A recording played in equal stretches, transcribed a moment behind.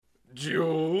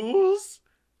Jewels?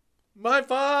 My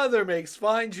father makes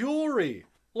fine jewelry.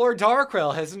 Lord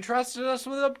Darkrell has entrusted us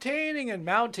with obtaining and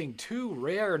mounting two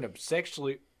rare and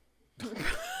sexually...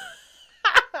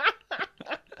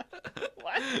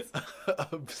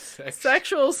 What?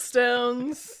 Sexual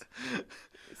stones.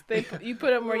 You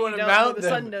put them where you don't, where the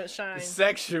sun don't shine.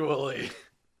 Sexually.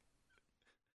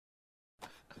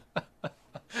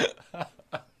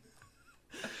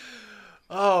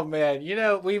 Oh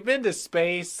man, we've been to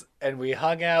space and we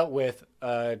hung out with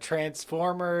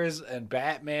Transformers and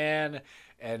Batman,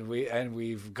 and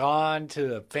we've gone to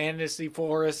the fantasy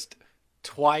forest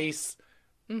twice,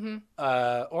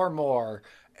 or more.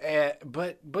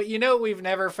 But we've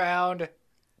never found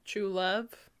true love.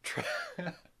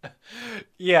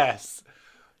 Yes,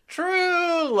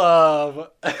 true love,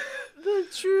 the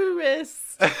truest.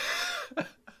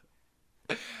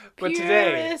 But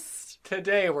purest.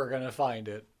 Today we're gonna find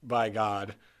it, by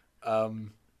God.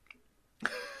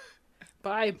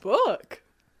 By book.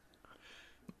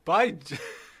 By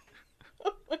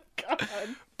Oh my God.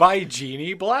 By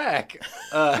Genie Black.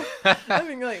 I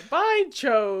mean, by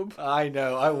Job. I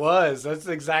know, I was. That's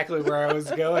exactly where I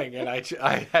was going, and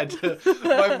I had to.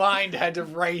 My mind had to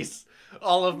race.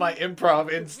 All of my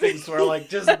improv instincts were like,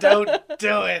 just don't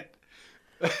do it.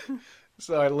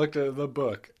 So I looked at the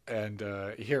book, and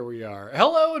here we are.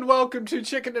 Hello and welcome to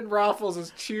Chicken and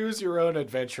Raffles' Choose Your Own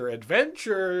Adventure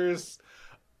Adventures.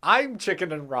 I'm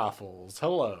Chicken and Raffles.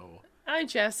 Hello. I'm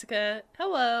Jessica.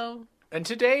 Hello. And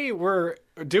today we're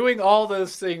doing all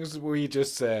those things we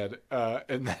just said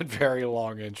in that very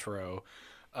long intro.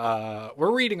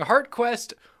 We're reading Heart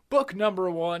Quest, book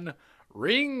number 1,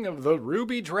 Ring of the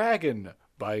Ruby Dragon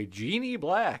by Genie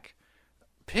Black.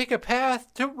 Pick a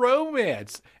path to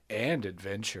romance and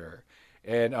adventure.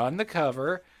 And on the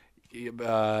cover,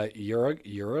 you're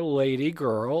a lady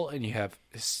girl, and you have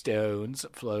stones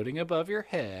floating above your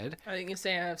head. I think you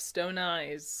say I have stone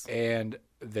eyes. And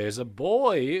there's a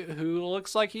boy who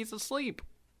looks like he's asleep,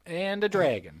 and a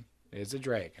dragon. There's a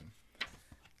dragon.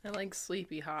 I like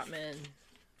sleepy hot men.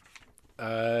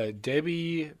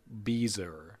 Debbie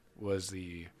Beezer was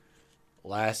the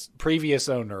previous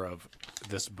owner of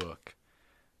this book.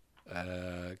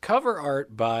 Cover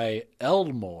art by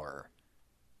Elmore.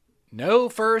 No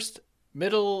first,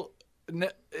 middle,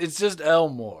 it's just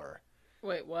Elmore.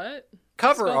 Wait, what?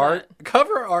 Cover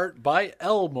art by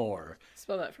Elmore.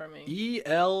 Spell that for me.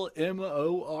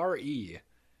 Elmore.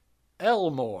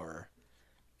 Elmore.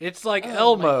 It's like Oh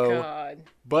Elmo, my God.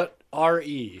 but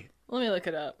R-E. Let me look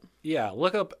it up. Yeah,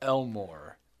 look up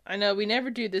Elmore. I know we never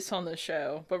do this on the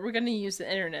show, but we're going to use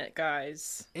the internet,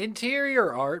 guys.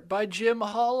 Interior art by Jim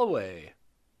Holloway.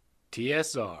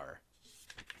 TSR.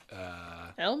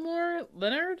 Elmore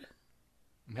Leonard?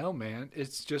 No, man.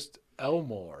 It's just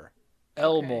Elmore.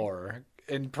 Elmore.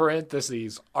 In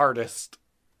parentheses, artist.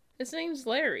 His name's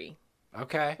Larry.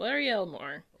 Okay. Larry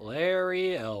Elmore.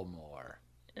 Larry Elmore.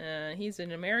 He's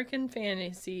an American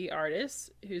fantasy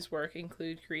artist whose work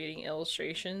include creating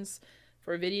illustrations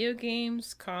for video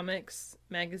games, comics,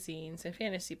 magazines, and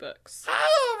fantasy books.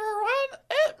 Hi, everyone.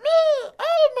 It's me,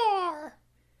 Elmore.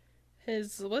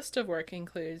 His list of work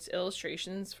includes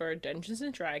illustrations for Dungeons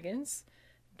 & Dragons,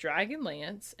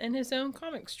 Dragonlance, and his own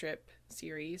comic strip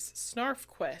series, Snarf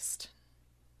Quest.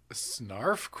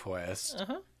 Snarf Quest?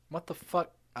 Uh-huh. What the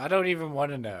fuck? I don't even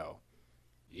want to know.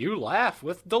 You laugh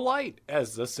with delight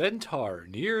as the centaur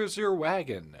nears your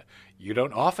wagon. You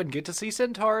don't often get to see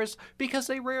centaurs because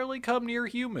they rarely come near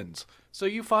humans, so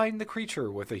you find the creature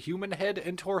with a human head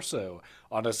and torso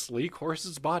on a sleek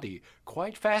horse's body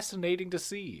quite fascinating to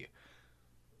see.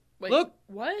 Wait, Look!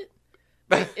 what?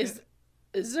 Wait,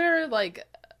 is there like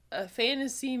a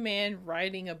fantasy man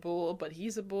riding a bull, but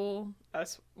he's a bull?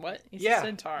 That's what? He's a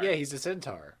centaur. Yeah, he's a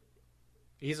centaur.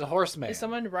 He's a horseman. Is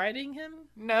someone riding him?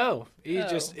 No, he Oh.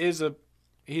 just is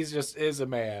a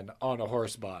man on a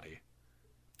horse body.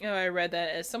 Oh, I read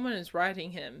that as someone is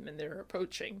riding him and they're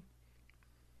approaching.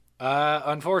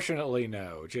 Unfortunately,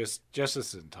 no. Just a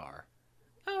centaur.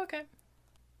 Oh, okay.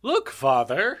 Look,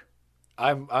 father,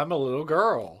 I'm a little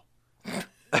girl.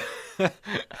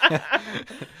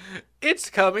 It's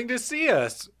coming to see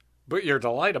us. But your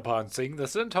delight upon seeing the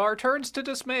centaur turns to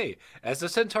dismay as the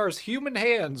centaur's human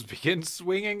hands begin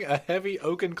swinging a heavy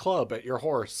oaken club at your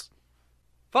horse.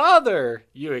 Father,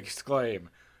 you exclaim.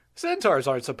 Centaurs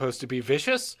aren't supposed to be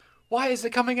vicious. Why is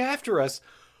it coming after us?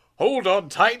 Hold on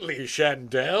tightly,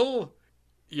 Chandel,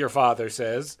 your father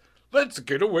says. Let's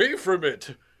get away from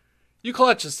it. You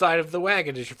clutch the side of the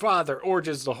wagon as your father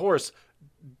urges the horse,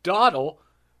 Dawdle,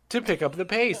 to pick up the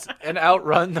pace and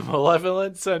outrun the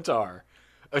malevolent centaur.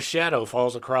 A shadow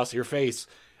falls across your face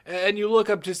and you look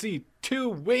up to see 2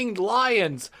 winged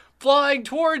lions flying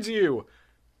towards you.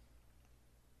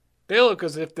 They look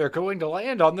as if they're going to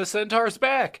land on the centaur's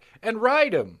back and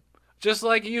ride him, just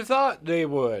like you thought they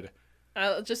would.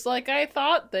 Just like I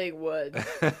thought they would.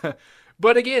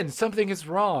 But again, something is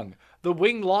wrong. The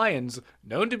winged lions,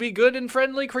 known to be good and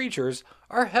friendly creatures,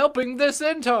 are helping the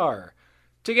centaur.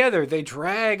 Together, they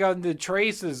drag on the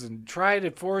traces and try to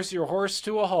force your horse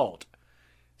to a halt.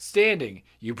 Standing,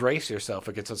 you brace yourself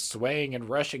against the swaying and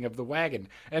rushing of the wagon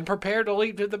and prepare to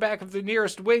leap to the back of the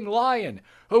nearest winged lion,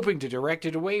 hoping to direct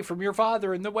it away from your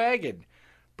father in the wagon.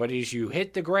 But as you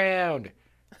hit the ground...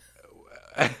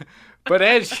 But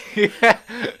as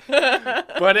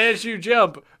you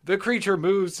jump, the creature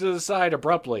moves to the side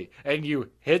abruptly, and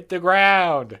you hit the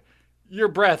ground. Your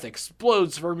breath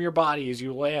explodes from your body as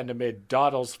you land amid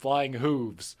Doddle's flying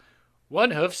hooves.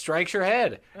 One hoof strikes your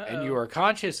head, and you are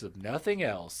conscious of nothing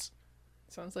else.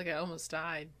 Sounds like I almost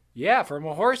died. Yeah, from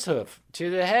a horse hoof to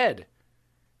the head.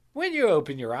 When you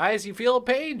open your eyes, you feel a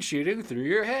pain shooting through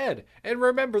your head, and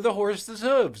remember the horse's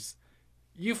hooves.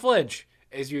 You flinch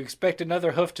as you expect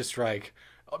another hoof to strike.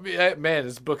 I mean, man,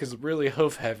 this book is really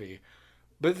hoof heavy.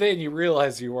 But then you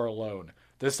realize you are alone.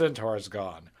 The centaur is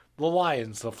gone. The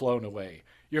lions have flown away.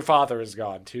 Your father is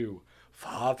gone, too.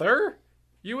 Father?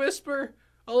 You whisper,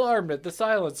 alarmed at the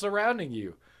silence surrounding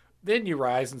you. Then you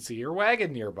rise and see your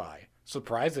wagon nearby.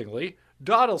 Surprisingly,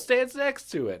 Doddle stands next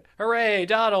to it. Hooray,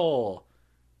 Doddle!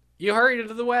 You hurry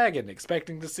into the wagon,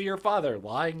 expecting to see your father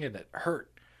lying in it,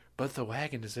 hurt. But the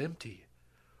wagon is empty.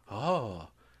 Oh.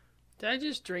 Did I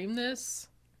just dream this?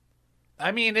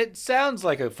 I mean, it sounds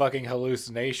like a fucking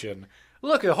hallucination.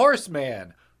 Look, a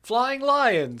horseman! Flying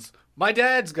lions! My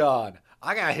dad's gone!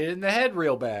 I got hit in the head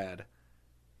real bad.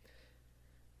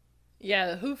 Yeah,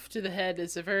 the hoof to the head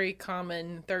is a very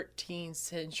common 13th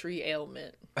century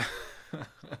ailment.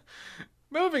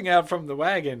 Moving out from the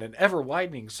wagon in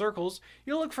ever-widening circles,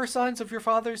 you look for signs of your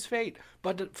father's fate,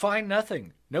 but find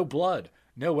nothing. No blood,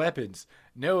 no weapons,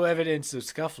 no evidence of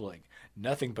scuffling,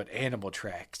 nothing but animal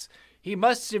tracks. He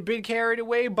must have been carried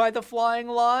away by the flying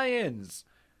lions.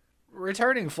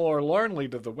 Returning forlornly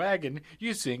to the wagon,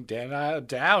 you sink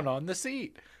down on the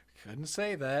seat. Couldn't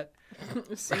say that.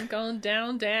 Sink on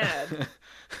down, Dad.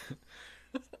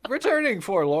 Returning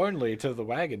forlornly to the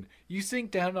wagon, you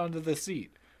sink down onto the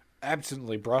seat,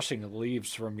 absently brushing the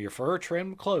leaves from your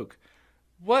fur-trimmed cloak.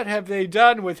 What have they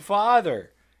done with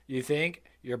Father? You think,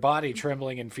 your body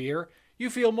trembling in fear.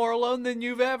 You feel more alone than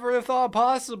you've ever thought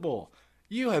possible.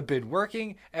 You have been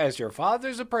working as your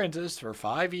father's apprentice for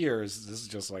 5 years. This is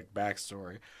just like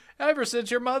backstory. Ever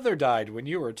since your mother died when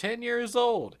you were 10 years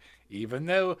old. Even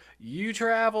though you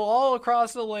travel all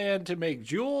across the land to make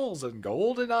jewels and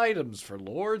golden items for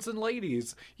lords and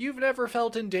ladies, you've never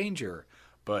felt in danger.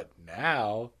 But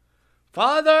now...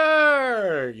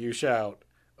 Father! You shout,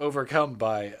 overcome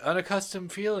by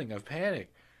unaccustomed feeling of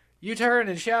panic. You turn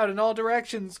and shout in all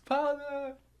directions,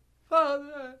 Father!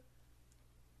 Father!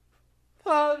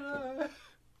 Father!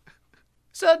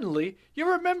 Suddenly, you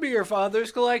remember your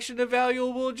father's collection of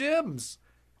valuable gems.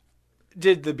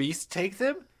 Did the beast take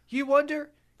them, you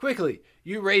wonder? Quickly,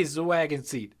 you raise the wagon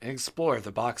seat and explore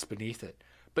the box beneath it.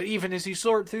 But even as you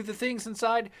sort through the things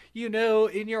inside, you know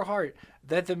in your heart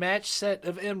that the matched set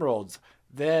of emeralds,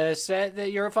 the set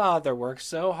that your father worked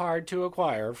so hard to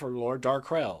acquire for Lord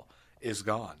Darkwell, is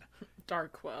gone.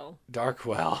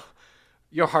 Darkwell.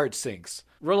 Your heart sinks.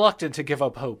 Reluctant to give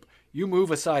up hope, you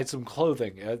move aside some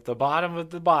clothing. At the bottom of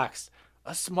the box,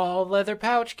 a small leather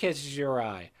pouch catches your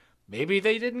eye. Maybe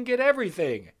they didn't get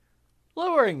everything.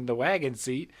 Lowering the wagon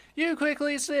seat, you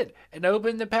quickly sit and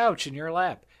open the pouch in your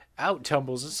lap. Out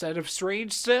tumbles a set of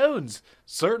strange stones.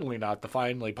 Certainly not the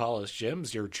finely polished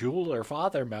gems your jeweler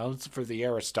father mounts for the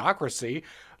aristocracy.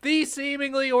 These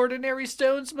seemingly ordinary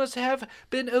stones must have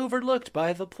been overlooked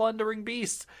by the plundering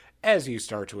beasts. As you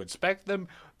start to inspect them,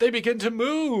 they begin to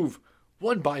move.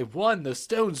 One by one, the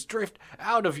stones drift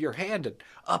out of your hand and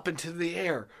up into the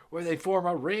air, where they form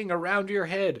a ring around your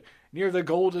head, near the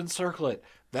golden circlet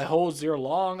that holds your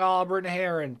long auburn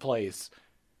hair in place.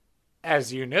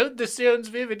 As you note the stone's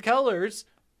vivid colors,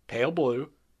 pale blue,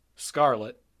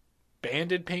 scarlet,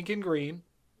 banded pink and green,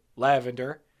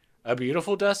 lavender, a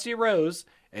beautiful dusty rose,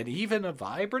 and even a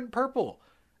vibrant purple,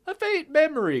 a faint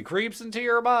memory creeps into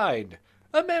your mind,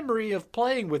 a memory of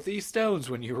playing with these stones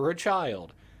when you were a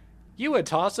child. You had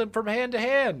tossed them from hand to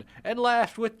hand and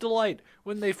laughed with delight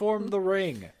when they formed the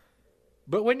ring.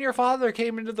 But when your father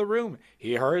came into the room,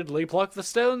 he hurriedly plucked the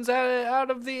stones out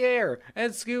of the air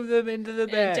and scooped them into the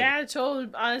bag. And Dad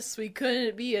told us we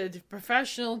couldn't be a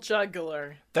professional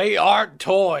juggler. They aren't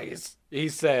toys, he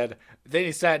said. Then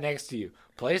he sat next to you.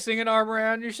 placing an arm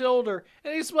around your shoulder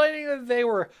and explaining that they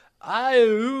were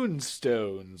Ioun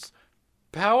stones,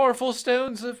 powerful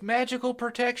stones of magical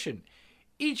protection.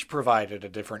 Each provided a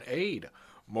different aid.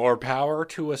 More power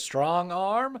to a strong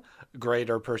arm,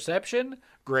 greater perception,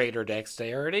 greater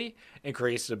dexterity,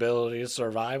 increased ability to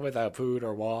survive without food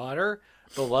or water.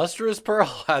 The lustrous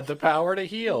pearl had the power to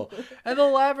heal, and the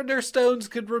lavender stones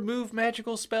could remove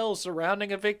magical spells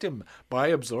surrounding a victim by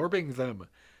absorbing them.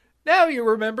 Now you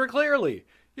remember clearly.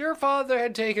 Your father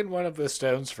had taken one of the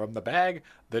stones from the bag,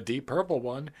 the deep purple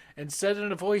one, and said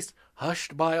in a voice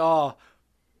hushed by awe,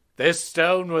 "This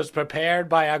stone was prepared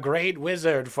by a great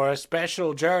wizard for a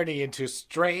special journey into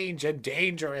strange and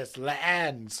dangerous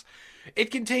lands. It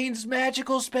contains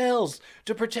magical spells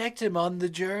to protect him on the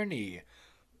journey."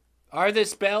 "Are the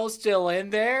spells still in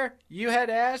there?" you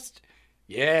had asked.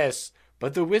 "Yes,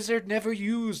 but the wizard never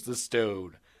used the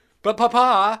stone." "But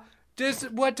Papa,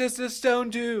 what does the stone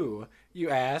do?" you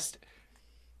asked.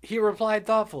 He replied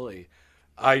thoughtfully,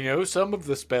 "I know some of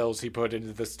the spells he put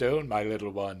into the stone, my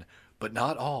little one, but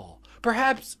not all.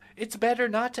 Perhaps it's better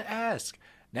not to ask.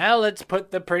 Now let's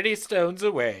put the pretty stones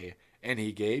away." And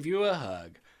he gave you a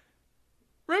hug.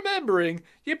 Remembering,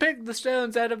 you picked the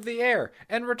stones out of the air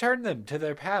and returned them to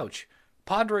their pouch,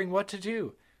 pondering what to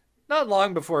do. Not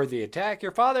long before the attack,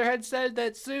 your father had said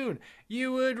that soon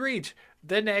you would reach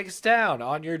the next town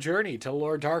on your journey to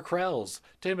Lord Darkrell's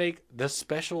to make the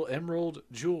special emerald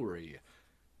jewelry.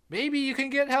 Maybe you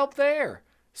can get help there.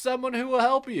 Someone who will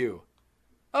help you.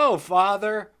 "Oh,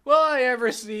 Father, will I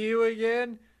ever see you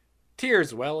again?"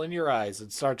 Tears well in your eyes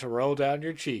and start to roll down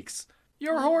your cheeks.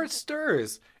 Your horse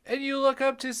stirs, and you look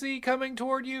up to see coming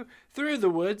toward you through the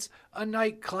woods a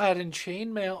knight clad in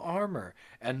chainmail armor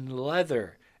and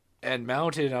leather, and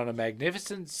mounted on a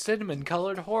magnificent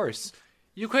cinnamon-colored horse.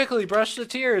 You quickly brush the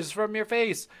tears from your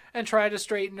face and try to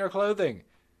straighten your clothing.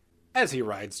 As he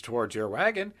rides towards your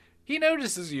wagon, he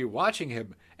notices you watching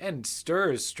him and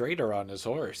stirs straighter on his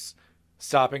horse.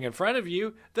 Stopping in front of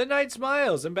you, the knight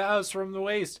smiles and bows from the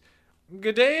waist.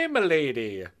 "Good day,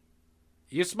 milady."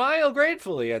 You smile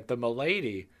gratefully at the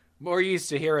milady, more used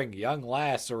to hearing young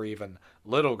lass or even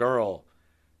little girl.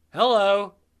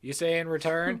 "Hello," you say in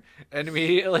return, and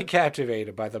immediately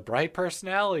captivated by the bright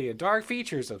personality and dark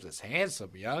features of this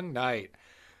handsome young knight.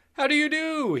 "How do you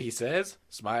do?" he says,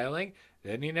 smiling.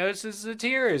 Then he notices the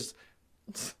tears.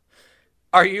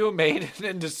 "Are you a maiden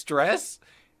in distress?"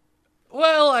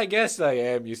 "Well, I guess I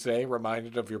am," you say,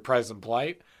 reminded of your present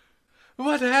plight.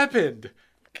 "What happened?"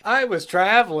 "I was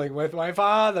traveling with my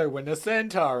father when a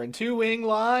centaur and two winged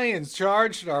lions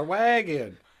charged our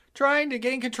wagon, trying to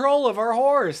gain control of our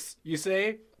horse," you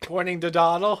say, pointing to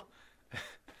Dawdle.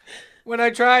 "When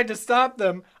I tried to stop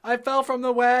them, I fell from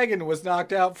the wagon and was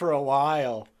knocked out for a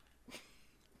while."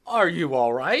 "Are you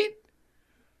all right?"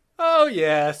 "Oh,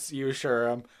 yes," you assure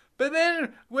him. "But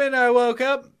then, when I woke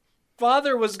up,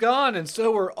 Father was gone, and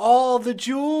so were all the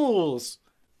jewels."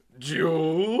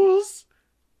 "Jewels?"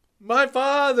 "My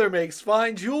father makes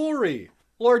fine jewelry.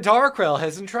 Lord Darkrell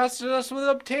has entrusted us with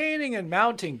obtaining and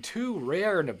mounting two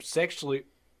rare and sexually..."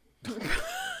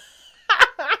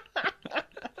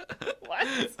 What?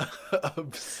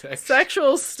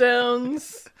 Sexual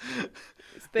stones.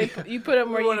 You put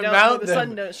them where you don't, where the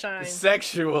sun don't shine.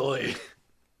 Sexually.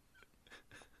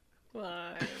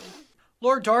 Why?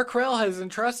 "Lord Darkrell has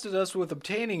entrusted us with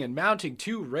obtaining and mounting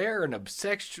two rare and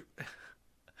exceptionally.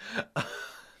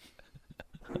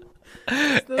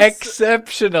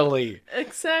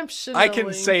 I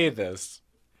can say this.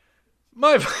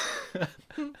 My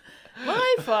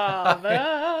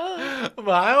father.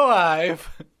 My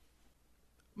wife.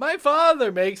 My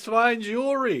father makes fine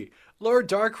jewelry. Lord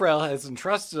Darkrell has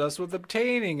entrusted us with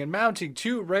obtaining and mounting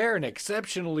two rare and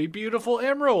exceptionally beautiful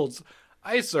emeralds.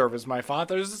 I serve as my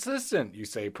father's assistant," you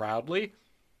say proudly.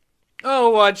 "Oh,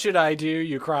 what should I do?"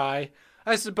 you cry.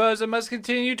 "I suppose I must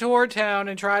continue toward town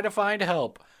and try to find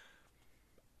help."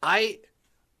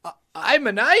 I'm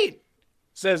a knight,"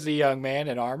 says the young man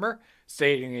in armor,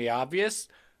 stating the obvious.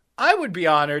 "I would be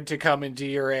honored to come into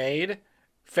your aid.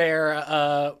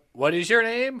 Fair, what is your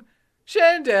name?"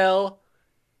 "Chandel."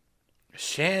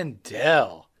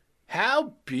 "Chandel.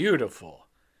 How beautiful."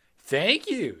 "Thank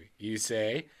you," you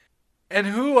say. "And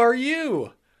who are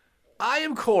you?" "I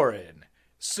am Corin.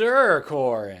 Sir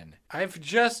Corin. I've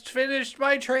just finished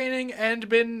my training and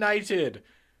been knighted.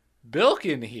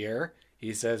 Bilkin here,"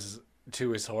 he says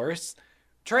to his horse,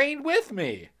 "trained with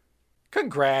me."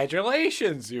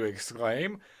 "Congratulations," you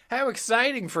exclaim. "How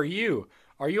exciting for you.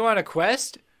 Are you on a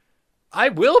quest?" "I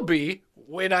will be,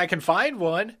 when I can find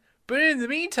one. But in the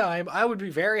meantime, I would be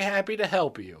very happy to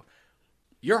help you."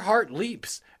 Your heart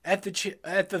leaps at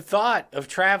the thought of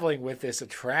traveling with this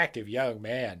attractive young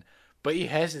man, but you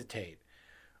hesitate.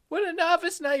 Would a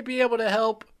novice knight be able to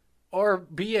help or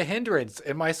be a hindrance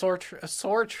in my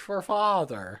search for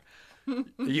father?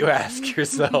 You ask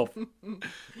yourself.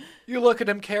 You look at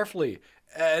him carefully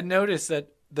and notice that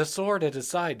the sword at his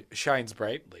side shines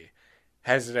brightly.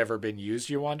 Has it ever been used,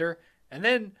 you wonder? And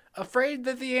then, afraid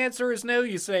that the answer is no,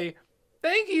 you say,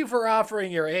 "Thank you for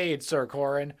offering your aid, Sir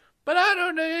Corin, but I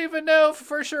don't even know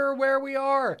for sure where we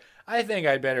are. I think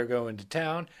I'd better go into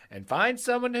town and find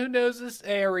someone who knows this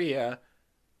area."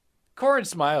 Corin's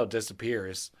smile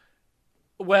disappears.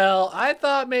 "Well, I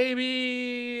thought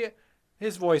maybe..."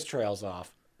 His voice trails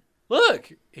off.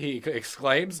 "Look," he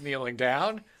exclaims, kneeling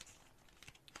down.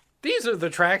 "These are the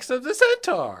tracks of the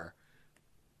centaur.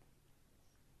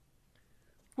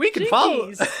 We can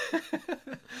follow.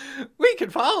 We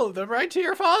can follow them right to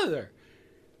your father.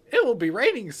 It will be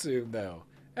raining soon, though,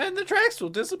 and the tracks will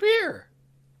disappear.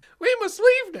 We must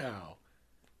leave now."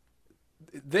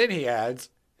 Then he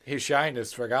adds, his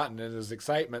shyness forgotten in his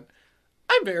excitement,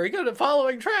 "I'm very good at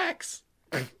following tracks."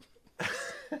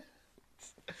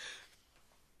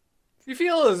 You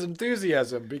feel his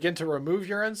enthusiasm begin to remove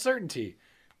your uncertainty.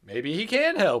 Maybe he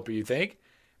can help, you think.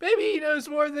 Maybe he knows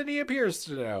more than he appears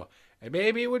to know, and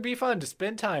maybe it would be fun to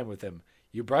spend time with him.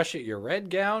 You brush at your red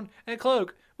gown and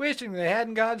cloak, wishing they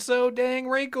hadn't gotten so dang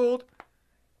wrinkled.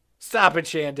 "Stop it,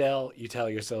 Chandel," you tell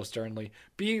yourself sternly.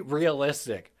 "Be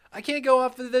realistic. I can't go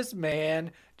off of this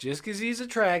man just because he's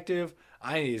attractive.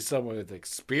 I need someone with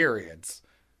experience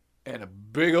and a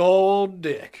big old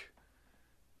dick."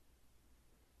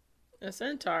 A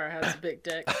centaur has a big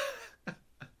dick.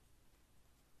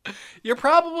 You're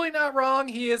probably not wrong.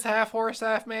 He is half horse,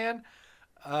 half man.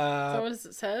 Is that what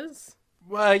it says?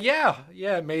 Well, yeah.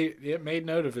 It made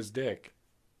note of his dick,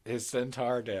 his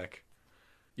centaur dick.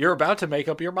 You're about to make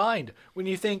up your mind when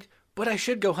you think, "But I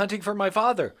should go hunting for my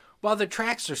father while the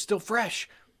tracks are still fresh.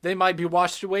 They might be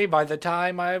washed away by the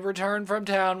time I return from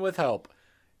town with help."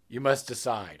 You must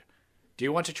decide. Do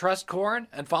you want to trust Corin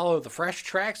and follow the fresh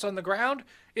tracks on the ground?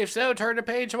 If so, turn to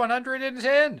page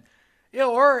 110.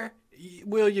 Or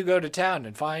will you go to town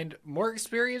and find more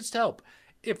experienced help?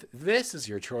 If this is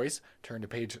your choice, turn to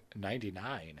page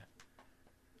 99.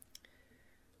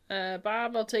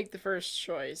 Bob, I'll take the first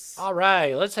choice. All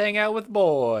right, let's hang out with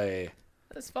Boy.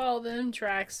 Let's follow them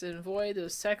tracks and avoid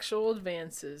those sexual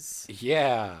advances.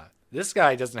 Yeah, this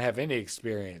guy doesn't have any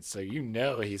experience, so you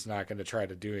know he's not going to try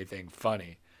to do anything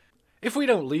funny. "If we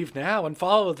don't leave now and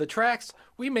follow the tracks,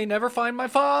 we may never find my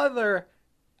father.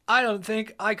 I don't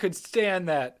think I could stand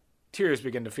that." Tears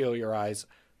begin to fill your eyes.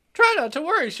 "Try not to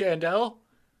worry, Chandel.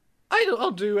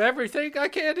 I'll do everything I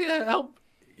can to help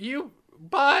you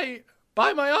by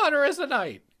my honor as a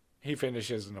knight." He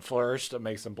finishes in a flourish that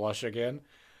makes him blush again.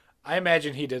 I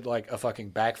imagine he did like a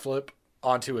fucking backflip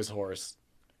onto his horse.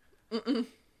 Then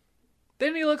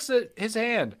he looks at his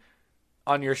hand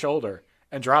on your shoulder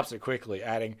and drops it quickly,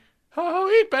 adding, "Oh,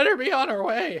 we'd better be on our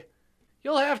way.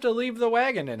 You'll have to leave the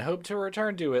wagon and hope to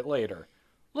return to it later."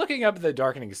 Looking up at the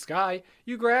darkening sky,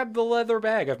 you grab the leather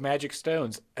bag of magic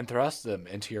stones and thrust them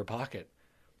into your pocket.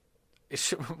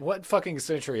 What fucking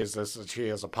century is this that she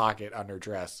has a pocket on her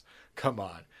dress? Come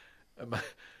on. Am I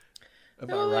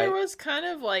right? There was kind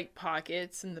of like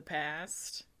pockets in the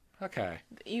past. Okay.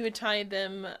 You would tie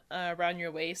them around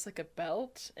your waist like a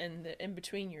belt, and in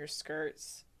between your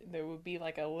skirts, there would be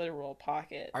like a literal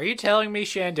pocket. Are you telling me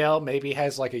Chandel maybe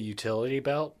has like a utility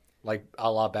belt? Like a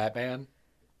la Batman?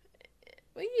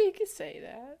 Well, you could say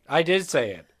that. I did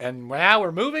say it, and now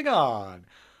we're moving on.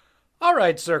 "All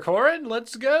right, Sir Corin,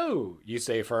 let's go," you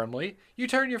say firmly. You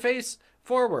turn your face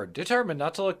forward, determined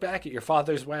not to look back at your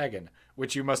father's wagon,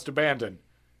 which you must abandon.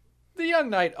 The young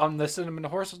knight on the cinnamon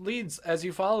horse leads as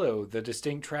you follow the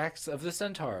distinct tracks of the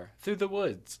centaur through the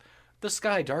woods. The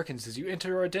sky darkens as you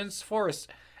enter a dense forest.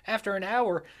 After an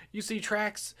hour, you see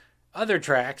other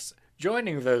tracks,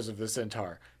 joining those of the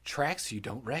centaur. Tracks you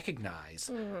don't recognize.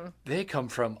 They come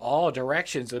from all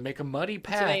directions and make a muddy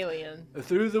path. It's an alien.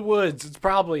 Through the woods. It's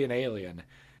probably an alien.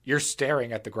 You're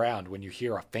staring at the ground when you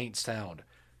hear a faint sound.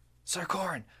 "Sir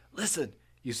Corin, listen,"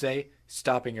 you say,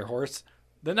 stopping your horse.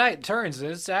 The knight turns in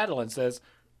his saddle and says,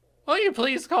 "Will you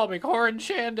please call me Corin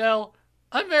Chandel?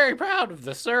 I'm very proud of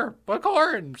the sir, but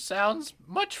Corin sounds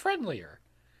much friendlier."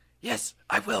 "Yes,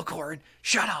 I will, Corin.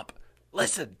 Shut up.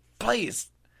 Listen, please."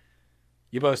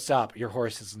 You both stop your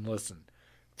horses and listen.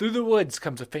 Through the woods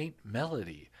comes a faint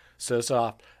melody, so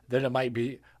soft that it might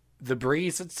be the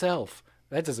breeze itself.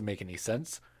 That doesn't make any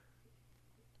sense.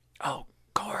 "Oh,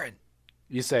 Corin,"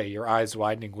 you say, your eyes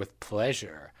widening with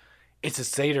pleasure. "It's a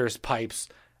satyr's pipes.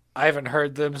 I haven't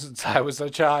heard them since I was a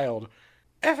child.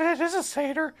 If it is a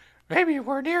satyr, maybe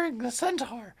we're nearing the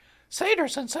centaur.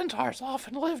 Satyrs and centaurs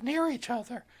often live near each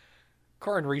other.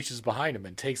 Corin reaches behind him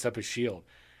and takes up his shield.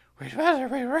 We'd better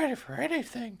be ready for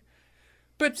anything.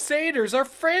 But satyrs are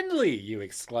friendly, you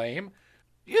exclaim.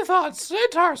 You thought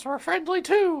centaurs were friendly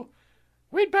too.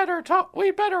 We'd better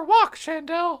walk,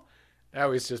 Shandell.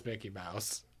 Now he's just Mickey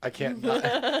Mouse. I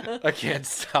can't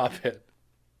stop it.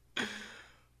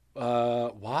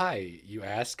 Why? You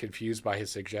ask, confused by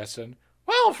his suggestion.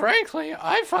 Well, frankly,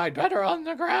 I find better on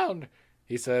the ground,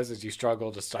 he says as you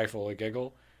struggle to stifle a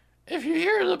giggle. If you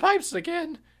hear the pipes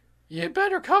again, you'd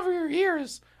better cover your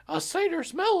ears. A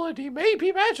satyr's melody may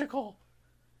be magical.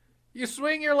 You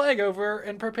swing your leg over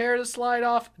and prepare to slide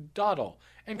off Dawdle,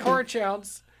 and Corin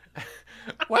shouts,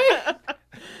 Wait!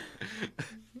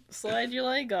 Slide your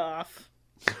leg off.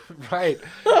 Right.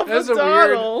 It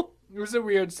was a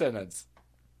weird sentence.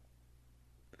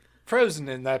 Frozen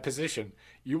in that position,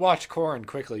 you watch Corin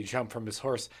quickly jump from his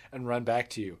horse and run back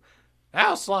to you.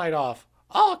 Now slide off.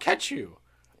 I'll catch you.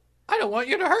 I don't want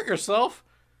you to hurt yourself.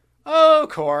 Oh,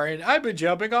 Corin, I've been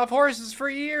jumping off horses for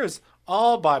years,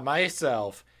 all by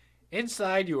myself.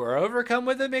 Inside, you are overcome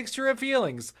with a mixture of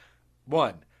feelings.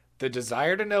 1. The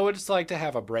desire to know what it's like to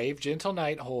have a brave, gentle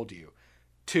knight hold you.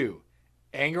 2.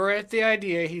 Anger at the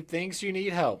idea he thinks you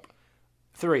need help.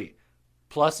 3.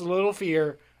 Plus a little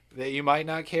fear that you might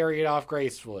not carry it off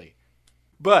gracefully.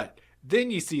 But then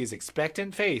you see his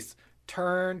expectant face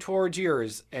turn towards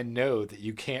yours and know that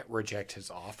you can't reject his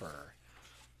offer.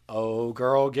 Oh,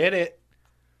 girl, get it?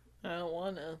 I don't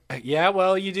want to. Yeah,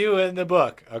 well, you do in the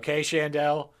book, okay,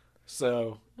 Shandell?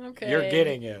 So, okay. You're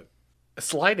getting it.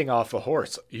 Sliding off a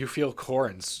horse, you feel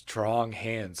Corin's strong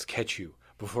hands catch you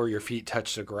before your feet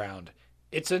touch the ground.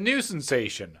 It's a new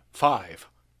sensation. 5.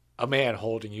 A man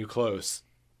holding you close.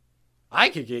 I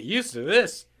could get used to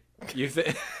this. You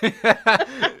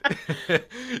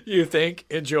think,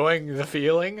 enjoying the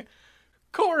feeling?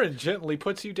 Corin gently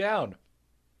puts you down.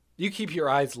 You keep your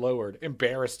eyes lowered,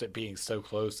 embarrassed at being so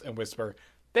close, and whisper,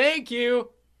 Thank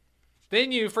you.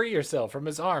 Then you free yourself from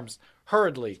his arms,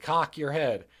 hurriedly cock your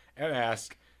head, and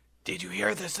ask, Did you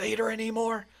hear the satyr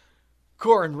anymore?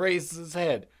 Corin raises his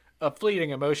head, a fleeting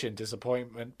emotion,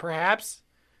 disappointment, perhaps,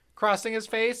 crossing his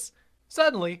face.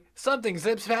 Suddenly, something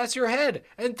zips past your head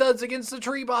and thuds against the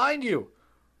tree behind you.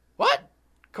 What?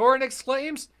 Corin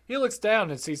exclaims. He looks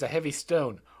down and sees a heavy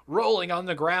stone rolling on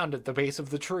the ground at the base of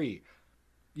the tree.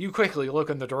 You quickly look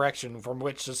in the direction from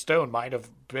which the stone might have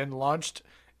been launched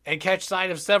and catch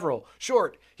sight of several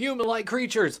short, human-like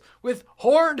creatures with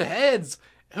horned heads,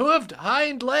 hooved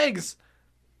hind legs.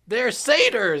 They're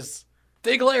satyrs!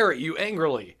 They glare at you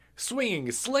angrily,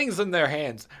 swinging slings in their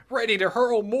hands, ready to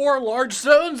hurl more large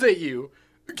stones at you.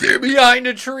 Get behind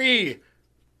a tree,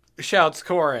 shouts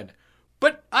Corin.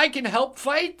 But I can help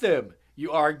fight them,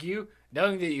 you argue,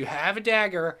 knowing that you have a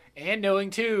dagger, and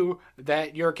knowing, too,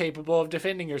 that you're capable of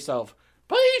defending yourself.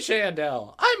 Please,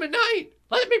 Shandell, I'm a knight.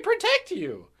 Let me protect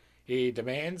you, he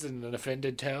demands in an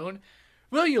offended tone.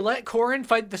 Will you let Corin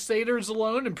fight the satyrs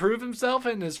alone and prove himself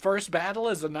in his first battle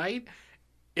as a knight?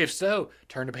 If so,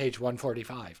 turn to page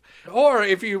 145. Or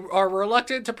if you are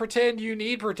reluctant to pretend you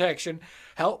need protection,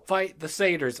 help fight the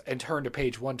satyrs and turn to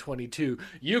page 122.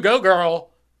 You go,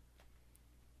 girl!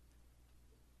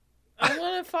 I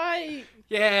want to fight!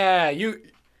 Yeah, you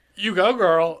go,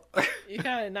 girl! You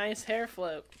got a nice hair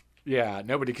flip. Yeah,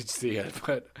 nobody could see it,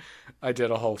 but I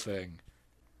did a whole thing.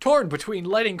 Torn between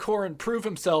letting Corin prove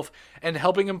himself and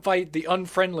helping him fight the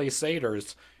unfriendly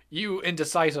satyrs, you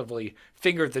indecisively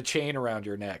fingered the chain around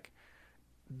your neck.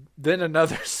 Then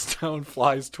another stone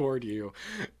flies toward you.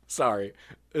 Sorry,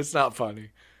 it's not funny.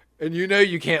 And you know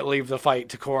you can't leave the fight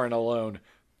to Corin alone.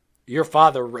 Your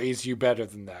father raised you better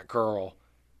than that, girl.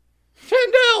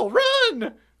 Shandell,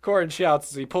 run! Corin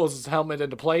shouts as he pulls his helmet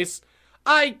into place.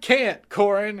 I can't,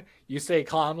 Corin, you say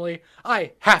calmly.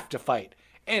 I have to fight,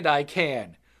 and I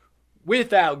can,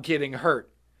 without getting hurt.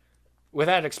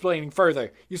 Without explaining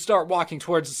further, you start walking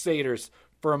towards the satyrs.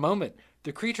 For a moment,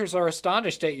 the creatures are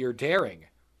astonished at your daring,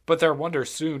 but their wonder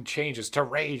soon changes to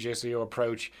rage as you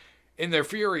approach. In their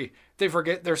fury, they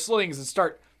forget their slings and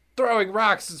start throwing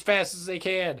rocks as fast as they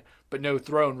can, but no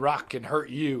thrown rock can hurt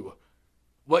you.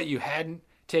 What you hadn't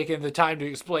taken the time to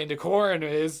explain to Corin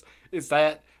is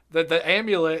that the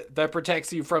amulet that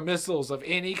protects you from missiles of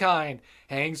any kind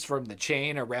hangs from the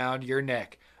chain around your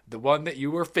neck, the one that you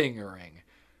were fingering.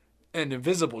 An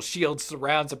invisible shield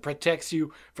surrounds and protects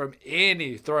you from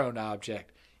any thrown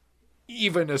object,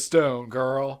 even a stone,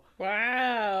 girl.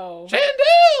 Wow.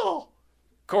 Shandell!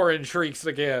 Corin shrieks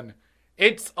again.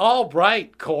 It's all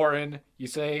right, Corin, you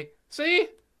say. See?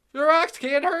 The rocks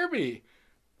can't hurt me.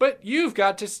 But you've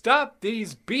got to stop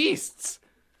these beasts.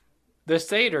 The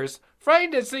satyrs,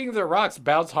 frightened at seeing the rocks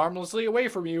bounce harmlessly away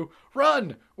from you,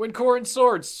 run when Corin's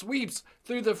sword sweeps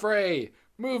through the fray.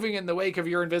 Moving in the wake of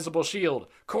your invisible shield,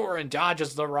 Corin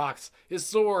dodges the rocks, his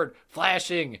sword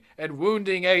flashing and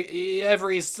wounding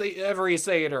every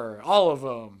satyr, all of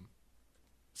them.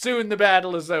 Soon the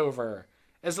battle is over.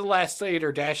 As the last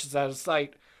satyr dashes out of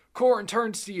sight, Corin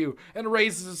turns to you and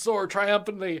raises his sword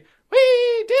triumphantly.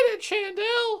 We did it,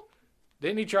 Chandel!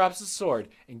 Then he drops his sword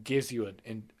and gives you an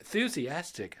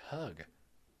enthusiastic hug.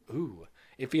 Ooh,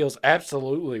 it feels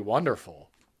absolutely wonderful.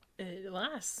 It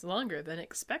lasts longer than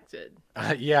expected.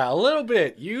 Yeah, a little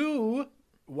bit. You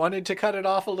wanted to cut it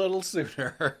off a little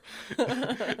sooner.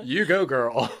 You go,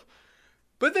 girl.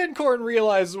 But then Corin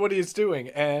realizes what he's doing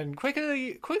and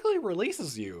quickly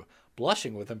releases you,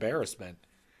 blushing with embarrassment.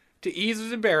 To ease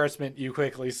his embarrassment, you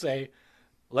quickly say,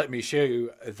 "Let me show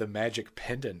you the magic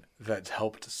pendant that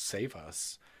helped save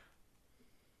us."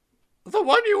 "The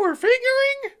one you were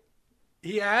fingering?"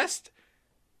 he asked.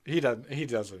 He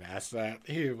doesn't ask that.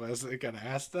 He wasn't gonna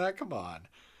ask that. Come on.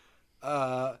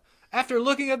 After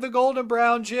looking at the golden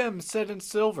brown gem set in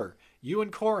silver, you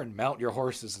and Corin mount your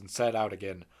horses and set out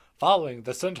again, following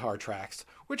the centaur tracks,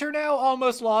 which are now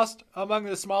almost lost among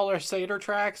the smaller satyr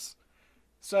tracks.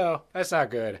 So, that's not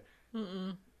good.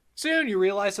 Soon you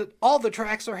realize that all the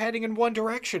tracks are heading in one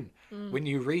direction. When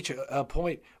you reach a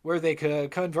point where they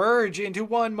converge into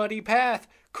one muddy path,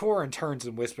 Corin turns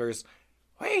and whispers,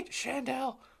 "Wait,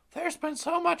 Chandel. There's been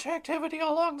so much activity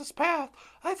along this path,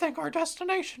 I think our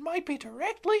destination might be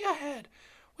directly ahead.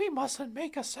 We mustn't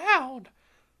make a sound."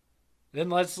 "Then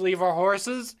let's leave our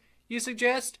horses," you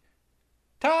suggest.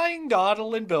 Tying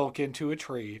Dawdle and Bilkin to a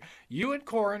tree, you and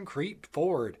Corin creep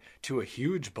forward to a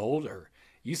huge boulder.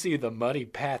 You see the muddy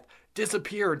path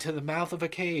disappear into the mouth of a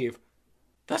cave.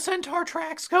 "The centaur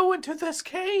tracks go into this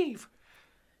cave,"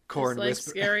 Corin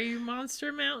whispers. Scary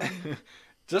Monster Mountain.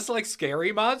 Just like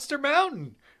Scary Monster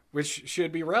Mountain, which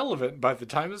should be relevant by the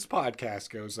time this podcast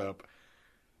goes up.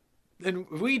 "Then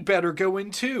we'd better go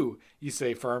in too," you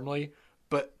say firmly.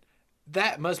 "But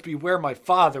that must be where my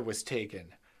father was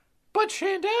taken." "But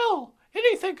Chandel,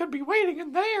 anything could be waiting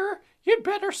in there. You'd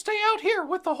better stay out here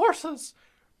with the horses."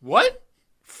 "What?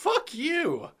 Fuck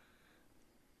you,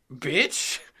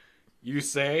 bitch," you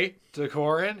say to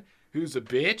Corin, who's a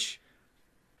bitch.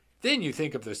 Then you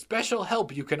think of the special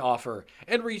help you can offer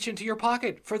and reach into your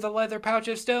pocket for the leather pouch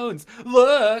of stones.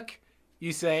 "Look,"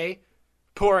 you say,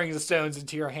 pouring the stones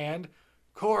into your hand.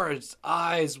 Corin's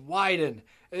eyes widen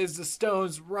as the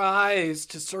stones rise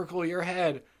to circle your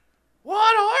head.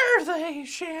 "What are they,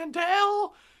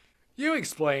 Chandel?" You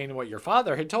explain what your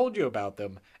father had told you about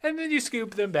them, and then you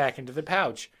scoop them back into the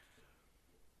pouch.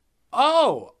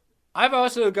 "Oh, I've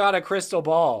also got a crystal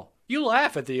ball." You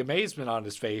laugh at the amazement on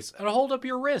his face and hold up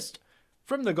your wrist.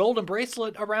 From the golden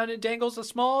bracelet around it dangles a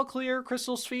small, clear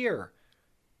crystal sphere.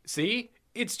 "See,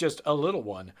 it's just a little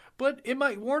one, but it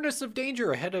might warn us of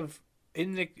danger ahead of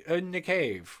in the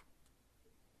cave."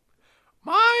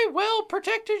 "My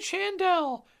well-protected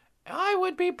Chandel, I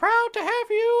would be proud to have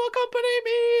you accompany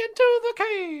me into the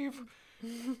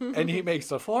cave." And he makes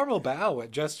a formal bow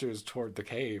and gestures toward the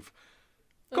cave.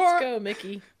 Let's go,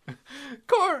 Mickey.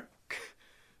 Corn.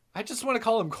 I just want to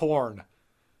call him Corn.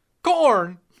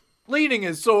 Corn, leaning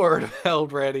his sword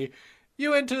held ready,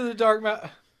 you enter the dark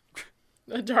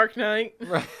The Dark Knight.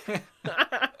 Right.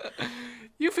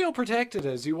 You feel protected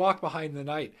as you walk behind the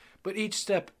night, but each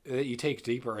step that you take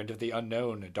deeper into the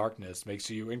unknown darkness makes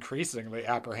you increasingly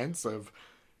apprehensive.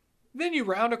 Then you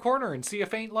round a corner and see a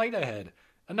faint light ahead.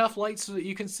 Enough light so that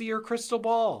you can see your crystal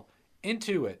ball.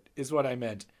 Into it, is what I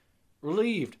meant.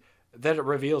 Relieved that it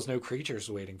reveals no creatures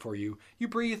waiting for you, you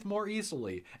breathe more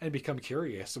easily and become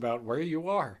curious about where you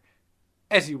are.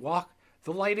 As you walk,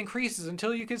 the light increases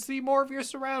until you can see more of your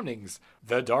surroundings.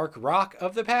 The dark rock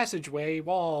of the passageway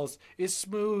walls is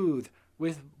smooth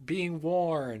with being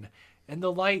worn, and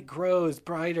the light grows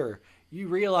brighter. You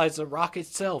realize the rock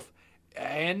itself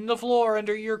and the floor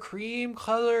under your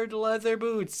cream-colored leather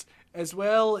boots, as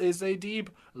well as a deep,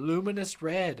 luminous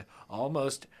red,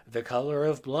 almost the color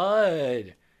of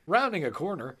blood. Rounding a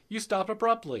corner, you stop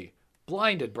abruptly,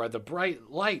 blinded by the bright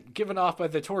light given off by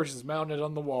the torches mounted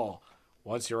on the wall.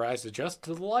 Once your eyes adjust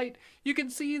to the light, you can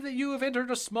see that you have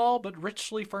entered a small but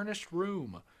richly furnished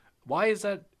room. Why does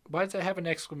that have an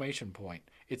exclamation point?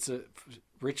 It's a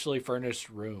richly furnished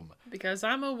room. Because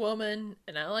I'm a woman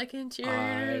and I like interior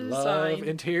I design. love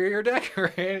interior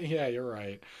decorating. Yeah, you're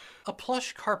right. A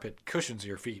plush carpet cushions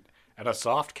your feet, and a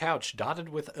soft couch dotted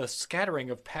with a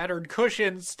scattering of patterned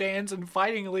cushions stands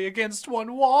invitingly against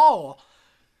one wall.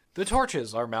 The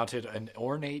torches are mounted in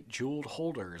ornate jeweled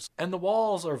holders, and the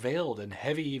walls are veiled in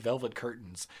heavy velvet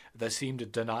curtains that seem to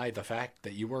deny the fact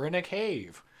that you were in a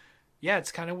cave. Yeah,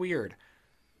 it's kind of weird.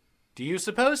 Do you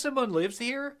suppose someone lives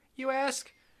here? You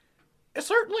ask. It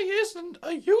certainly isn't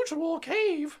a usual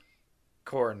cave,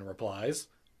 Corin replies.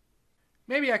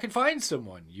 Maybe I can find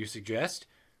someone, you suggest.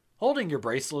 Holding your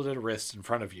bracelet at a wrist in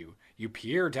front of you, you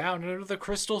peer down into the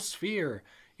crystal sphere.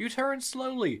 You turn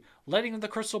slowly, letting the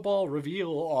crystal ball reveal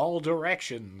all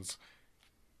directions.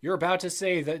 You're about to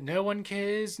say that no one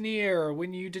is near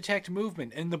when you detect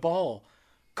movement in the ball.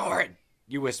 Corin,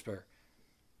 you whisper.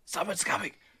 Someone's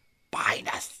coming. Behind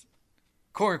us.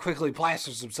 Corin quickly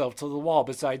plasters himself to the wall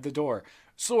beside the door,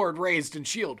 sword raised and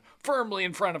shield firmly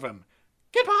in front of him.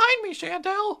 Get behind me,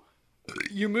 Shandell!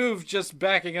 You move just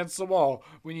back against the wall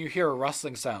when you hear a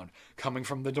rustling sound coming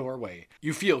from the doorway.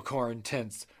 You feel Corin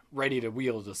tense, ready to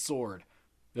wield a sword.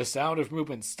 The sound of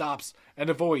movement stops, and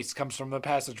a voice comes from the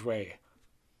passageway.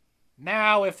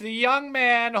 Now, if the young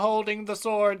man holding the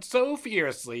sword so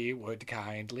fiercely would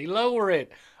kindly lower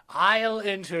it, I'll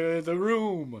enter the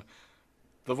room.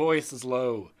 The voice is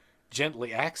low,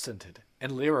 gently accented,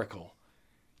 and lyrical.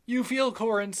 You feel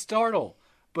Corin startle,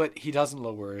 but he doesn't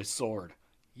lower his sword.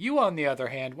 You, on the other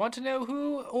hand, want to know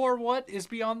who or what is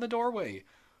beyond the doorway.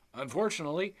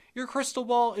 Unfortunately, your crystal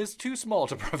ball is too small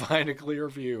to provide a clear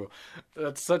view.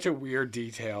 That's such a weird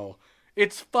detail.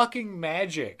 It's fucking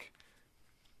magic.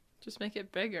 Just make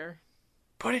it bigger.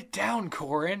 Put it down,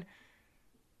 Corin,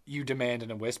 you demand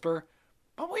in a whisper.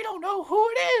 But we don't know who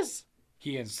it is,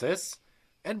 he insists.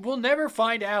 And we'll never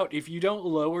find out if you don't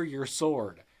lower your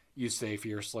sword, you say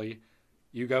fiercely.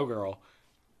 You go, girl.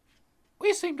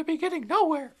 We seem to be getting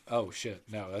nowhere. Oh, shit.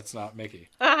 No, that's not Mickey.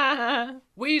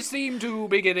 We seem to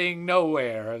be getting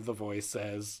nowhere, the voice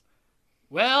says.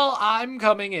 Well, I'm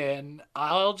coming in.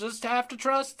 I'll just have to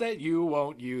trust that you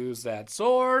won't use that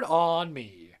sword on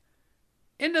me.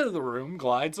 Into the room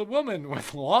glides a woman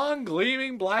with long,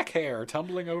 gleaming black hair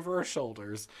tumbling over her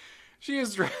shoulders. She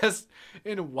is dressed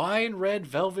in wine-red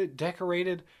velvet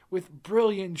decorated with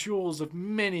brilliant jewels of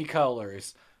many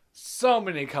colors. So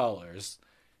many colors.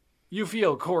 You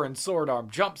feel Corin's sword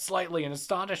arm jump slightly in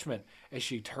astonishment as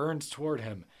she turns toward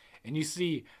him, and you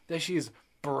see that she is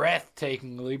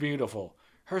breathtakingly beautiful.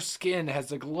 Her skin has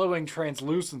the glowing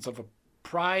translucence of a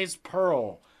prized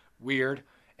pearl. Weird.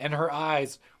 And her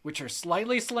eyes, which are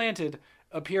slightly slanted,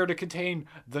 appear to contain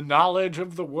the knowledge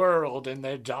of the world in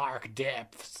their dark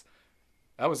depths.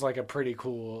 That was like a pretty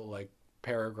cool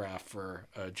paragraph for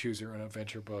a Choose Your Own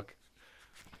Adventure book.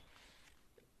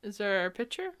 Is there a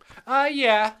picture?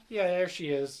 Yeah, there she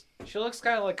is. She looks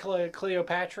kind of like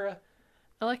Cleopatra.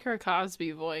 I like her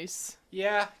Cosby voice.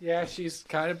 Yeah,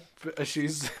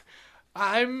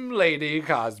 I'm Lady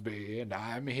Cosby, and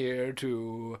I'm here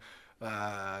to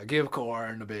give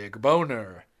Corin a big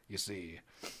boner, you see.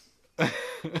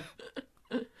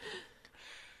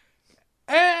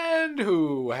 And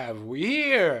who have we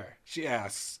here? She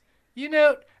asks. You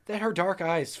note that her dark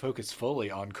eyes focus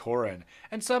fully on Corin,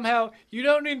 and somehow you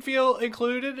don't even feel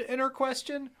included in her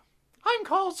question. I'm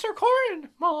called Sir Corin,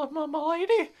 my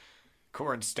lady.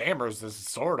 Corin stammers as his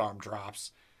sword arm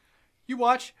drops. You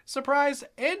watch, surprised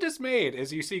and dismayed,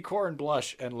 as you see Corin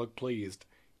blush and look pleased.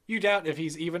 You doubt if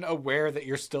he's even aware that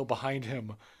you're still behind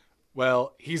him.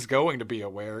 Well, he's going to be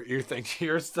aware, you think to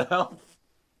yourself.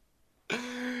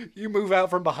 You move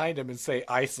out from behind him and say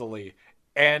icily,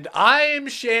 and I'm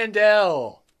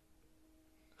Shandell.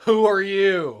 Who are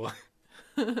you?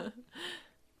 The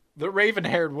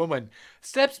raven-haired woman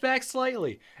steps back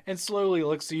slightly and slowly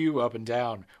looks you up and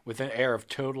down with an air of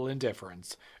total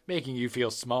indifference, making you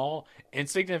feel small,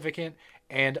 insignificant,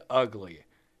 and ugly.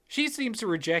 She seems to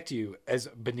reject you as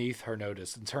beneath her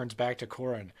notice and turns back to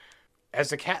Corin.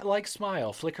 As a cat-like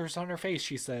smile flickers on her face,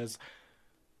 she says,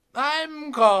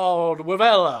 I'm called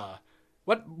Wavella.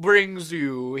 What brings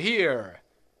you here?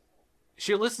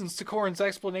 She listens to Corin's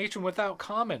explanation without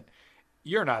comment.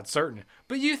 You're not certain,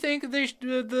 but you think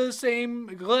the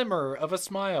same glimmer of a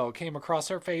smile came across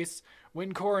her face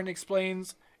when Corin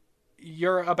explains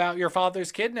you're about your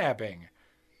father's kidnapping.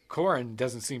 Corin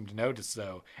doesn't seem to notice,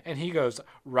 though, and he goes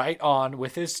right on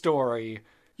with his story.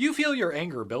 You feel your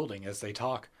anger building as they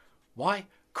talk. Why,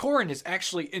 Corin is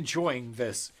actually enjoying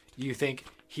this, you think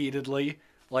heatedly,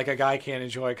 like a guy can't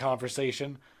enjoy a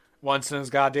conversation once in his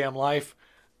goddamn life.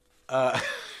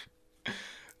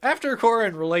 After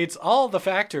Corin relates all the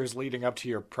factors leading up to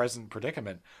your present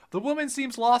predicament, the woman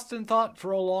seems lost in thought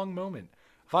for a long moment.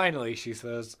 Finally, she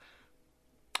says,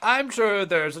 I'm sure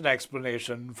there's an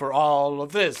explanation for all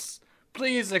of this.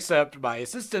 Please accept my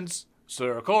assistance,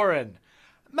 Sir Corin.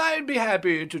 I'd be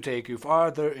happy to take you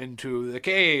farther into the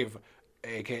cave,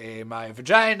 aka my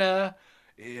vagina,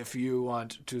 if you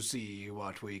want to see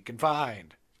what we can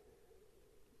find.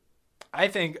 I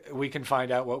think we can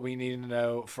find out what we need to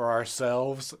know for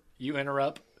ourselves. You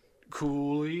interrupt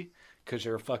coolly, because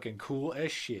you're fucking cool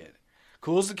as shit.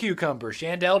 Cool as a cucumber.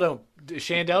 Chandel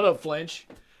don't flinch.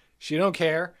 She don't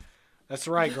care. That's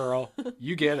right, girl.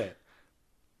 You get it.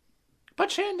 But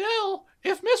Chandel,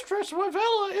 if Mistress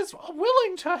Ravella is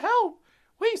willing to help,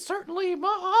 we certainly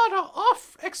ought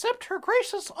to accept her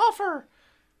gracious offer.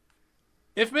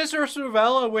 If Mistress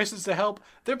Ravella wishes to help,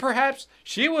 then perhaps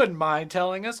she wouldn't mind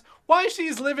telling us why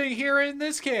she's living here in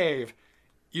this cave.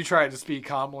 You try to speak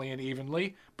calmly and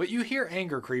evenly, but you hear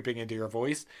anger creeping into your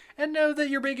voice and know that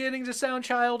you're beginning to sound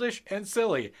childish and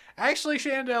silly. Actually,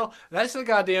 Chandel, that's a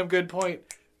goddamn good point.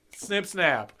 Snip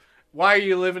snap. Why are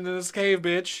you living in this cave,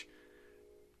 bitch?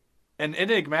 An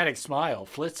enigmatic smile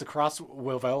flits across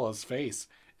Wilvella's face.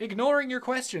 Ignoring your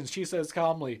questions, she says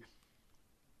calmly,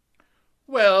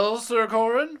 "Well, Sir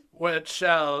Corin, what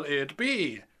shall it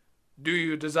be? Do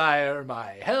you desire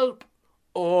my help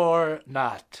or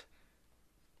not?"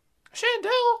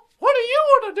 "Chandel, what do you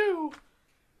want to do?"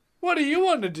 "What do you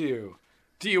want to do?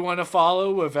 Do you want to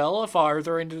follow Wavella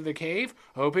farther into the cave,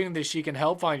 hoping that she can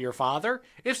help find your father?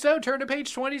 If so, turn to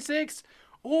page 26.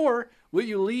 Or will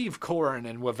you leave Corin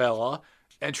and Wavella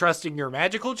and, trusting your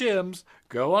magical gems,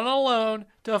 go on alone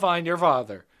to find your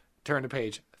father? Turn to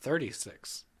page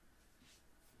 36.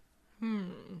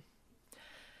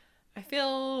 I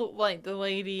feel like the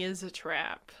lady is a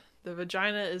trap. The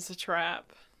vagina is a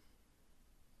trap.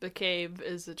 The cave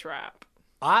is a trap.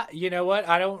 You know what?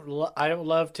 I don't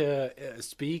love to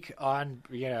speak on,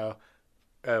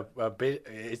 a bit.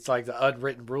 It's like the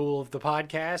unwritten rule of the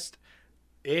podcast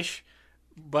ish.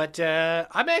 But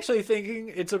I'm actually thinking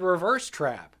it's a reverse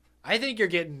trap. I think you're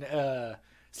getting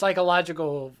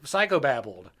psychological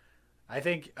psychobabbled. I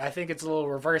think it's a little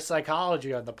reverse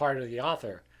psychology on the part of the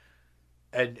author.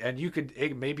 And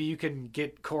maybe you can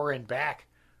get Corin back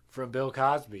from Bill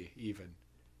Cosby even.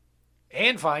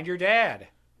 And find your dad.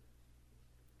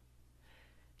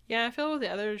 Yeah, I feel with the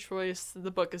other choice,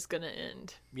 the book is going to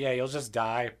end. Yeah, you'll just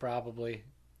die, probably.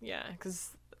 Yeah, because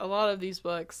a lot of these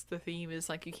books, the theme is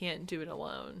like you can't do it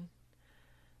alone.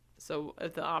 So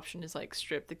if the option is like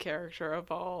strip the character of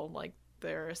all like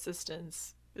their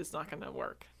assistance, it's not going to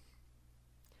work.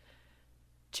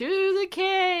 To the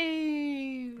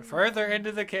cave! Further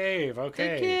into the cave,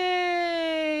 okay. The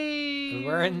cave!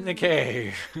 We're in the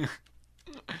cave.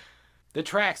 The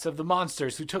tracks of the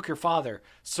monsters who took your father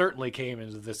certainly came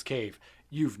into this cave.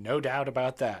 You've no doubt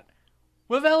about that.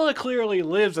 Wavella clearly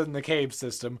lives in the cave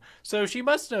system, so she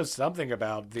must know something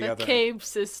about the other... cave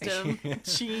system.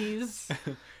 Jeez.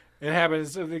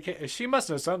 Inhabitants of the cave. She must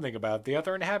know something about the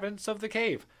other inhabitants of the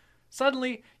cave.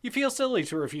 Suddenly, you feel silly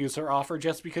to refuse her offer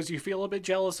just because you feel a bit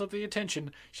jealous of the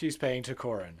attention she's paying to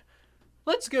Corin.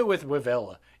 Let's go with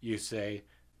Wavella, you say.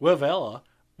 Wavella,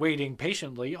 waiting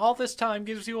patiently all this time,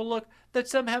 gives you a look that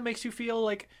somehow makes you feel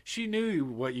like she knew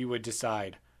what you would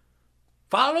decide.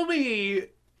 "Follow me,"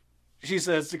 she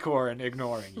says to Corin,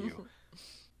 ignoring you.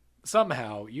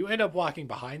 Somehow, you end up walking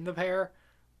behind the pair,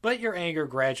 but your anger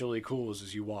gradually cools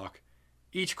as you walk.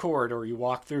 Each corridor you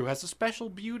walk through has a special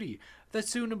beauty that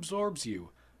soon absorbs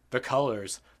you. The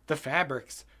colors, the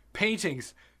fabrics,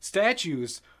 paintings,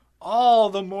 statues, all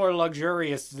the more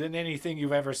luxurious than anything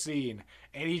you've ever seen,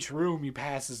 and each room you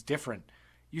pass is different.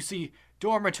 You see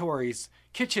dormitories,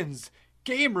 kitchens,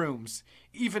 game rooms,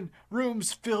 even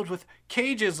rooms filled with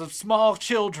cages of small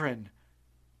children.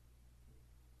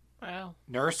 Wow.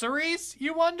 Nurseries,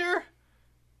 you wonder?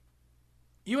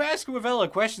 You ask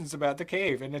Wavella questions about the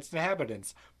cave and its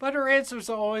inhabitants, but her answers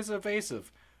are always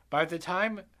evasive. By the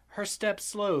time her step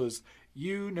slows,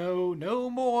 you know no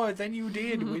more than you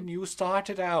did when you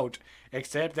started out,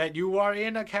 except that you are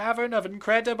in a cavern of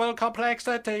incredible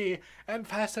complexity and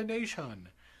fascination.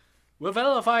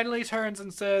 Wavella finally turns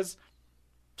and says,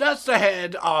 "Just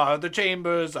ahead are the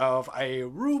chambers of a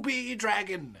ruby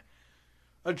dragon."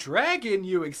 "A dragon?"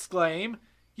 you exclaim.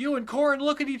 You and Corin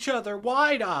look at each other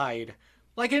wide-eyed,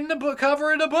 like in the book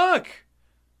cover in a book.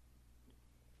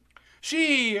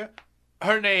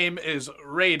 Her name is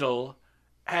Radel,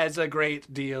 has a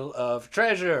great deal of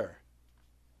treasure.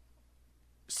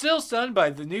 Still stunned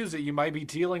by the news that you might be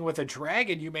dealing with a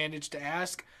dragon, you manage to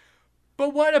ask,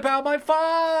 "But what about my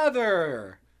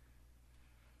father?"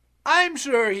 "I'm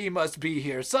sure he must be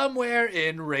here somewhere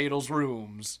in Radel's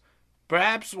rooms,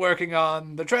 perhaps working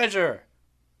on the treasure.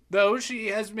 Though she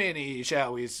has many,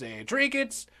 shall we say,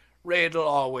 trinkets, Radel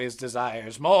always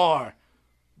desires more.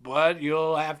 But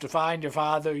you'll have to find your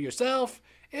father yourself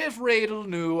If Radel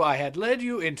knew I had led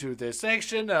you into this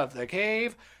section of the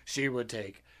cave, she would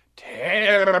take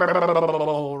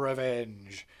terrible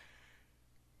revenge.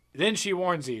 Then she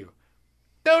warns you,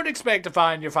 don't expect to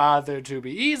find your father to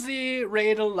be easy.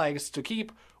 Radel likes to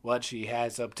keep what she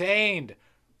has obtained.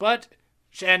 But,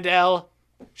 Chandel,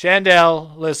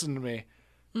 listen to me.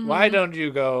 Why don't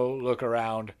you go look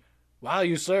around? While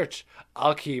you search,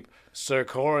 I'll keep Sir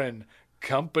Corin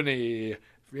company.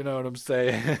 You know what I'm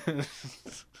saying?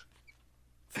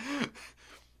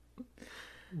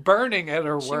 Burning at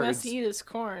her She words. must eat his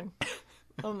corn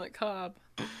on the cob.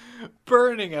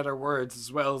 Burning at her words,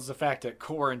 as well as the fact that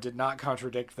Corin did not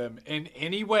contradict them in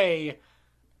any way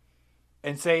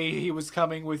and say he was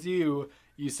coming with you,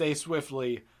 you say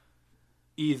swiftly,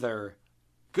 either,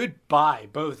 goodbye,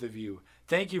 both of you.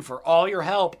 Thank you for all your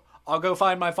help. I'll go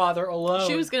find my father alone.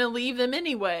 She was going to leave them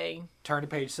anyway. Turn to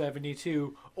page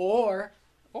 72. Or,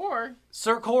 Or,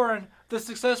 Sir Corin, the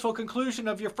successful conclusion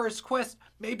of your first quest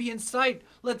may be in sight.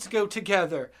 Let's go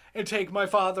together and take my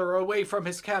father away from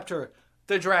his captor,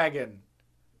 the dragon.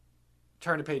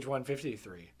 Turn to page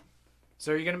 153.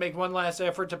 So you're going to make one last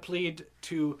effort to plead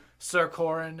to Sir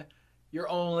Corin, your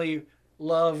only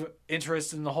love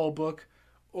interest in the whole book?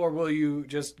 Or will you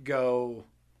just go...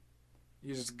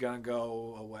 You're just going to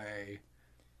go away?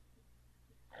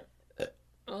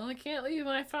 well, I can't leave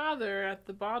my father at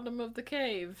the bottom of the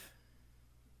cave.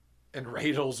 In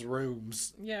Radel's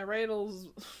rooms. Yeah, Radel's...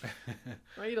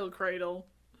 Radel Cradle.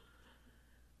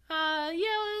 Yeah,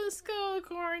 let's go,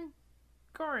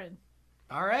 Corin.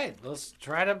 All right, let's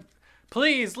try to...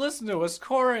 Please, listen to us,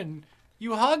 Corin.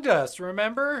 You hugged us,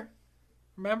 remember?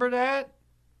 Remember that?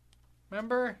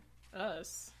 Remember?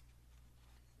 Us.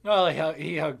 Well,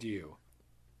 he hugged you.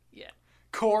 Yeah.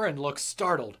 Corin looks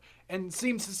startled and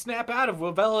seems to snap out of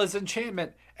Wavella's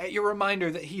enchantment at your reminder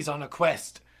that he's on a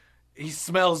quest. He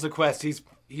smells the quest.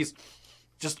 He's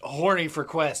just horny for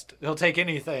quest. He'll take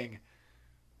anything.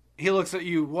 He looks at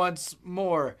you once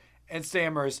more and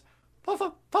stammers,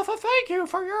 Puffa, thank you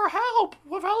for your help,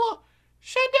 Wavella.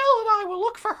 Chandel and I will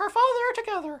look for her father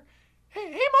together.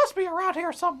 He must be around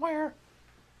here somewhere.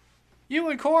 You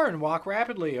and Corin walk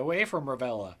rapidly away from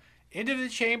Ravella, into the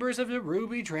chambers of the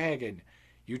Ruby Dragon.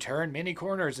 You turn many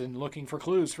corners in looking for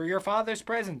clues for your father's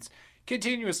presence,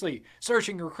 continuously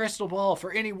searching your crystal ball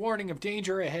for any warning of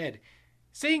danger ahead.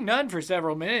 Seeing none for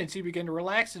several minutes, you begin to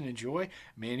relax and enjoy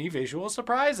many visual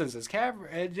surprises as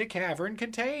the cavern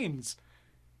contains.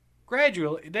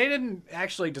 Gradually, they didn't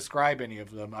actually describe any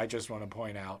of them, I just want to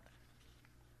point out.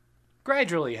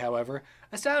 Gradually, however,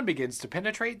 a sound begins to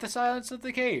penetrate the silence of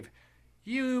the cave.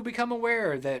 You become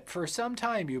aware that for some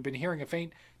time you've been hearing a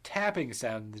faint tapping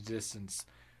sound in the distance.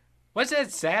 What's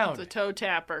that sound? The toe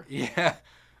tapper. Yeah.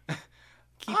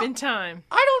 Keeping time.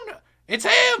 I don't know. It's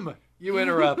him! You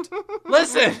interrupt.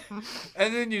 Listen!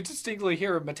 And then you distinctly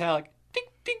hear a metallic ding,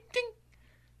 ding, ding.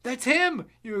 That's him,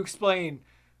 you explain.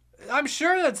 I'm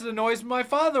sure that's the noise of my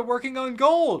father working on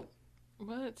gold.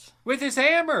 What? With his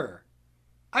hammer.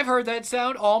 I've heard that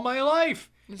sound all my life.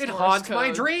 It's It Morse haunts my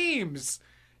code. dreams.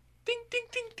 Ding, ding,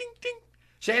 ding, ding, ding.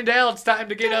 Chandel, it's time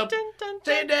to get up. Dun, dun,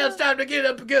 dun, Chandel, it's time to get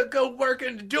up and go work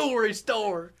in the jewelry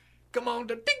store. Come on,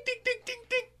 ding, ding, ding, ding,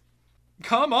 ding.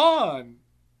 Come on.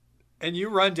 And you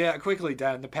run quickly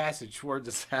down the passage toward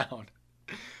the sound.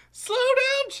 Slow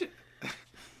down,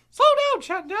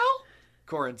 Chandel,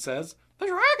 Corin says. The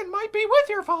dragon might be with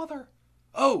your father.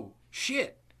 Oh,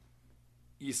 shit.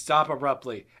 You stop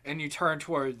abruptly, and you turn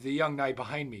toward the young knight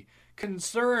behind me.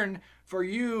 Concern for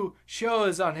you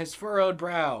shows on his furrowed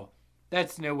brow.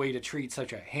 That's no way to treat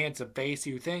such a handsome face,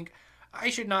 you think. I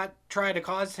should not try to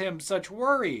cause him such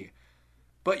worry.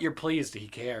 But you're pleased he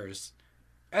cares.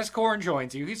 As Corin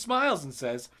joins you, he smiles and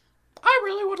says, I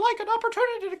really would like an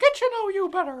opportunity to get to know you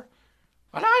better.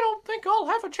 But I don't think I'll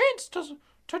have a chance to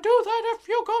do that if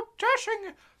you go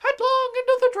dashing headlong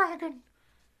into the dragon.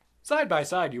 Side by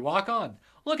side, you walk on,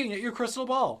 looking at your crystal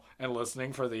ball and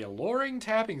listening for the alluring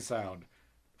tapping sound.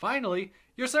 Finally,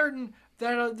 you're certain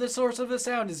that the source of the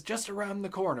sound is just around the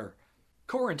corner.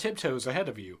 Corin tiptoes ahead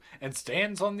of you and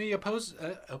stands on the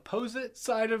opposite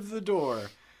side of the door.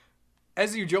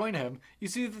 As you join him, you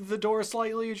see that the door is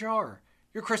slightly ajar.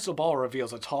 Your crystal ball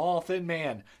reveals a tall, thin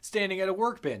man standing at a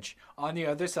workbench on the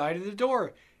other side of the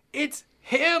door. It's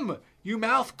him! You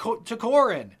mouth to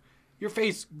Corin. Your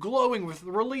face glowing with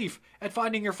relief at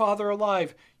finding your father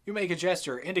alive. You make a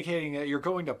gesture indicating that you're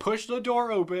going to push the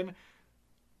door open.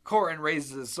 Corin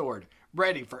raises his sword,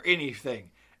 ready for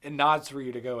anything, and nods for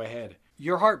you to go ahead.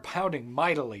 Your heart pounding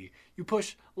mightily, you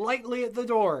push lightly at the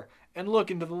door and look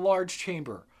into the large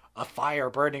chamber, a fire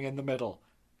burning in the middle.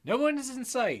 No one is in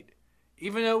sight,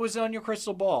 even though it was on your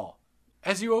crystal ball.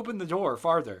 As you open the door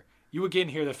farther, you again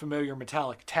hear the familiar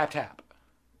metallic tap-tap.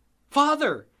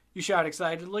 "Father!" you shout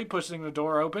excitedly, pushing the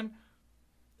door open.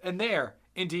 And there,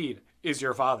 indeed, is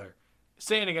your father,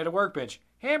 standing at a workbench,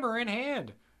 hammer in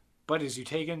hand. But as you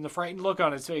take in the frightened look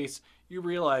on his face, you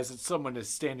realize that someone is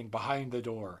standing behind the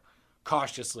door.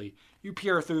 Cautiously, you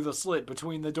peer through the slit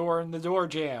between the door and the door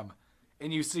jamb,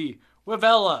 and you see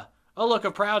Wavella, a look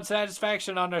of proud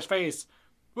satisfaction on her face.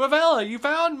 "Wavella, you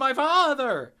found my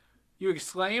father!" you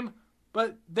exclaim,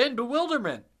 but then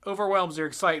bewilderment overwhelms your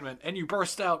excitement, and you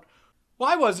burst out,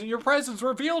 "Why wasn't your presence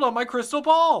revealed on my crystal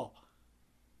ball?"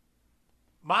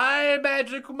 "My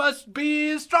magic must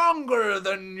be stronger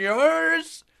than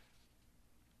yours,"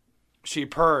 she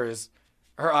purrs,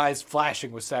 her eyes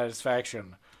flashing with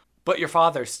satisfaction. But your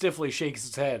father stiffly shakes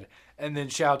his head and then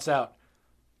shouts out,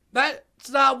 "That's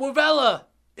not Wavella!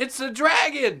 It's a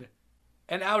dragon!"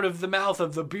 And out of the mouth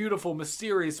of the beautiful,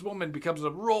 mysterious woman becomes a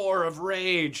roar of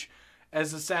rage.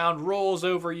 As the sound rolls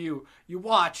over you, you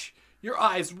watch, your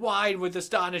eyes wide with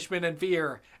astonishment and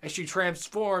fear, as she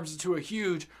transforms into a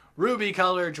huge,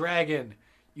 ruby-colored dragon.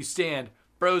 You stand,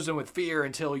 frozen with fear,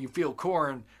 until you feel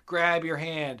Corn grab your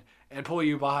hand and pull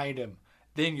you behind him.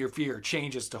 Then your fear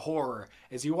changes to horror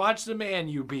as you watch the man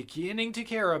you beginning to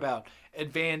care about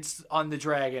advance on the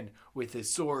dragon with his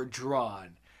sword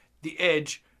drawn.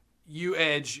 You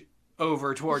edge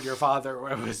over toward your father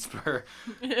and whisper,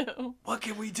 Ew. "What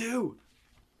can we do?"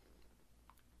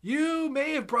 "You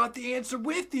may have brought the answer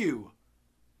with you."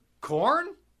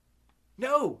 "Corn?"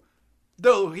 "No,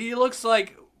 though he looks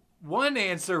like one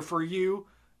answer for you.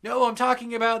 No, I'm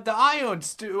talking about the Ion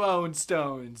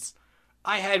stones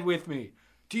I had with me.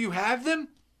 Do you have them?"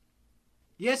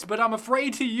 "Yes, but I'm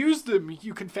afraid to use them,"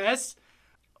 you confess.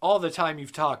 All the time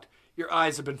you've talked, your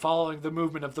eyes have been following the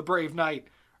movement of the brave knight.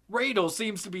 Radel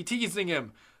seems to be teasing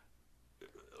him,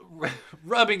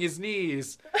 rubbing his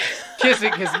knees,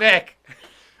 kissing his neck,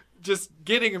 just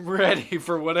getting him ready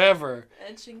for whatever.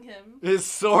 Edging him. His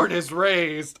sword is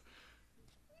raised.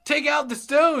 "Take out the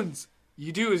stones."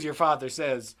 You do as your father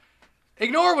says.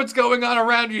 "Ignore what's going on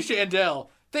around you, Chandel.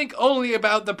 Think only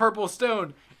about the purple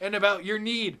stone and about your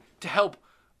need to help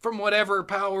from whatever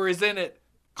power is in it."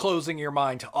 Closing your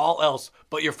mind to all else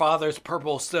but your father's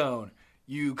purple stone,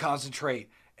 you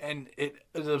concentrate, and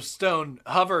the stone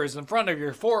hovers in front of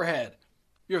your forehead.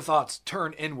 Your thoughts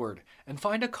turn inward and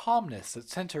find a calmness that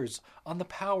centers on the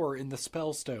power in the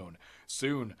spellstone.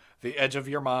 Soon, the edge of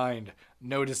your mind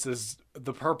notices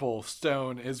the purple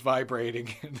stone is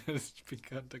vibrating and has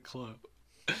begun to glow.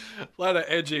 A lot of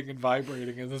edging and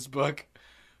vibrating in this book.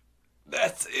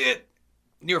 "That's it,"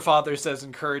 your father says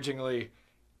encouragingly.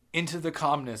 Into the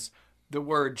calmness, the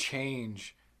word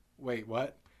change. Wait,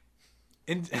 what?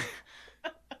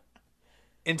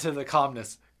 Into the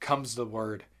calmness comes the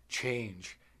word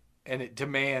change. And it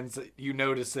demands that you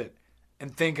notice it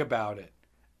and think about it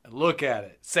and look at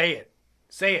it. Say it.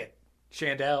 Say it,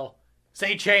 Chandel.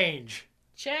 Say change.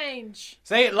 Change.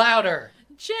 Say it louder.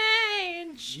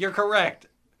 Change. You're correct.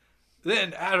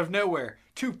 Then, out of nowhere,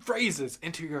 two phrases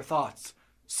enter your thoughts.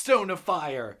 Stone of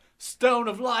fire. Stone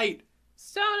of light.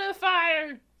 Stone of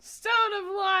fire. Stone of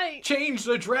light. Change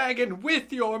the dragon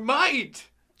with your might.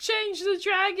 Change the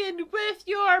dragon with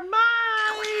your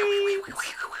might.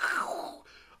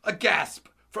 A gasp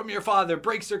from your father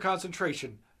breaks your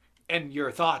concentration, and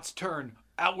your thoughts turn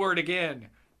outward again.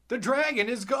 The dragon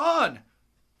is gone.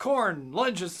 Corn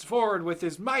lunges forward with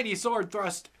his mighty sword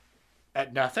thrust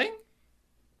at nothing.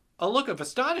 A look of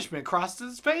astonishment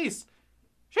crosses his face.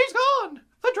 "She's gone!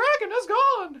 The dragon is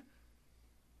gone!"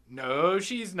 "No,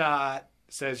 she's not,"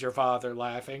 says your father,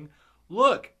 laughing.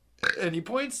 "Look," and he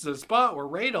points to the spot where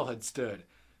Radel had stood.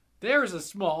 "There's a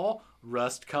small,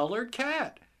 rust-colored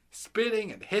cat,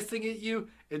 spitting and hissing at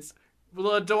you, its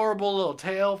adorable little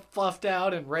tail fluffed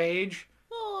out in rage."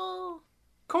 Oh.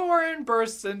 Corn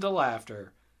bursts into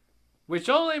laughter, which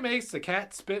only makes the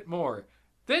cat spit more.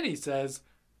 Then he says,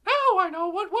 "Now I know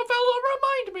what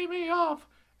Wavella reminded me of.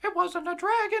 It wasn't a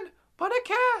dragon, but a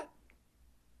cat."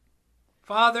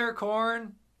 "Father,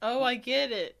 Corn." Oh, I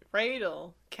get it.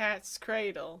 Radel. Cat's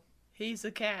cradle. He's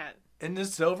a cat. "And the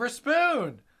silver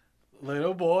spoon.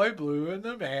 Little boy blue and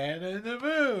the man in the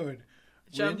moon.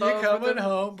 Jump when over you're coming the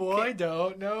home, boy,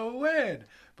 don't know when.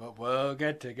 But we'll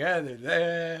get together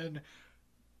then."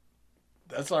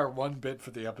 That's our one bit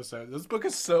for the episode. This book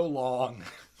is so long.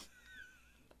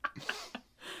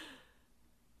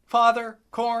 Father,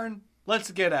 Corn,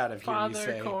 let's get out of here, you Father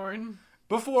say, Corn.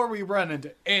 before we run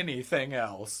into anything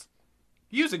else.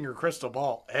 Using your crystal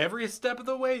ball every step of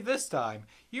the way this time,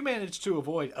 you manage to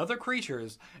avoid other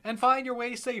creatures and find your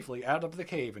way safely out of the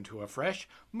cave into a fresh,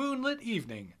 moonlit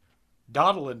evening.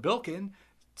 Dottle and Bilkin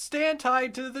stand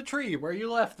tied to the tree where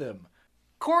you left them.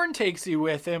 Corn takes you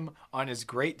with him on his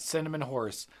great cinnamon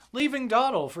horse, leaving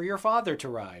Dottle for your father to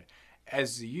ride.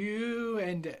 As you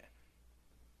and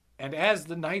as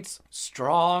the knight's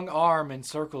strong arm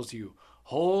encircles you,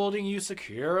 holding you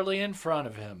securely in front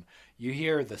of him, you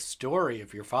hear the story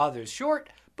of your father's short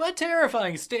but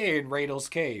terrifying stay in Radel's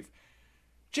cave.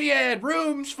 She had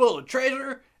rooms full of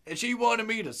treasure, and she wanted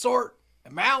me to sort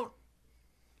and mount.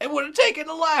 It would have taken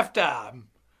a lifetime.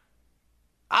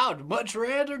 I'd much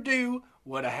rather do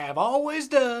what I have always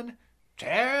done,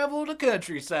 travel the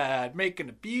countryside, making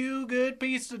a few good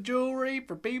pieces of jewelry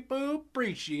for people who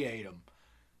appreciate them.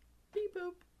 Beep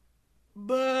boop.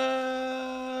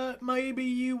 But maybe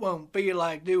you won't feel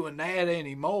like doing that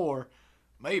anymore.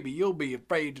 Maybe you'll be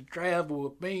afraid to travel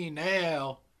with me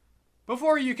now.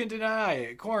 Before you can deny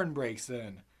it, Corn breaks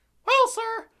in. Well,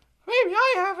 sir, maybe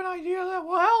I have an idea that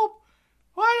will help.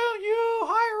 Why don't you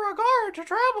hire a guard to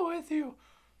travel with you?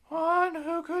 One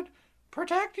who could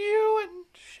protect you and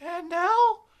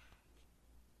Chandel?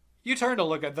 You turn to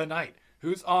look at the knight,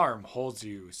 whose arm holds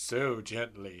you so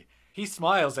gently. He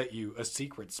smiles at you, a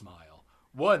secret smile,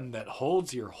 one that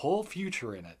holds your whole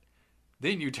future in it.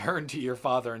 Then you turn to your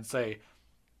father and say,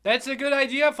 That's a good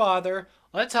idea, Father.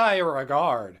 Let's hire a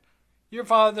guard. Your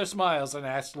father smiles and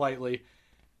asks lightly,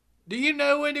 Do you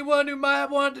know anyone who might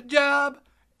want the job?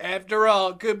 After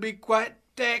all, it could be quite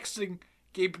taxing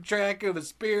keeping track of a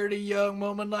spirited young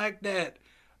woman like that.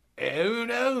 And who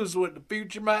knows what the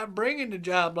future might bring in a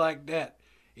job like that.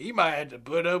 He might have to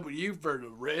put up with you for the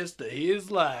rest of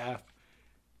his life.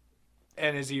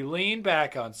 And as you lean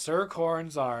back on Sir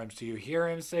Corn's arms, you hear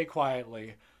him say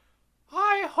quietly,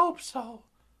 I hope so.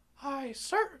 I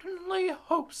certainly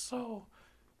hope so.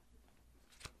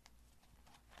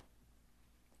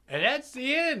 And that's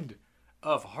the end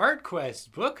of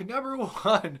HeartQuest, book number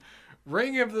 1,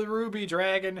 Ring of the Ruby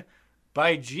Dragon,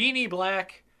 by Jeannie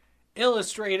Black,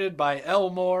 illustrated by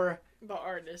Elmore, The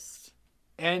artist.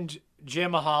 and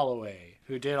Jim Holloway,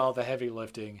 who did all the heavy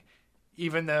lifting,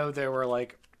 even though there were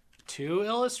like 2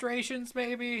 illustrations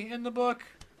maybe in the book.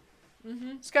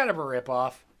 Mm-hmm. It's kind of a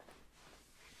ripoff.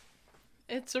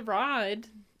 It's a ride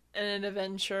and an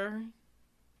adventure.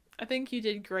 I think you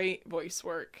did great voice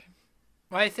work.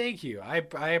 Why, thank you. I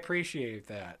appreciate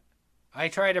that. I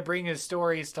try to bring his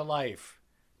stories to life.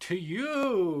 To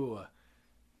you!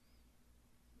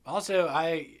 Also,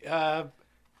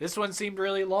 this one seemed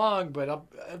really long,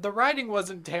 but the writing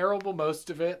wasn't terrible, most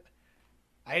of it.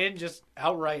 I didn't just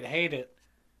outright hate it.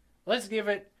 Let's give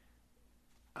it...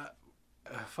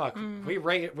 We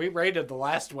rated the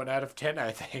last one out of 10,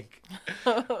 I think.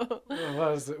 It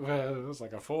was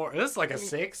like a 4. This is like a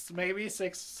 6, maybe?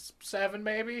 6, 7,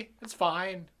 maybe? It's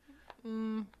fine.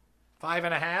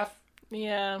 5.5?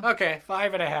 Yeah. Okay,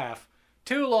 5.5.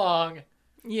 Too long.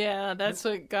 Yeah, that's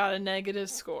what got a negative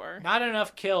score. Not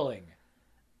enough killing.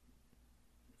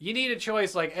 You need a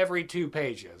choice like every 2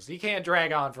 pages. You can't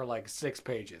drag on for like 6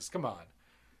 pages. Come on.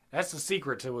 That's the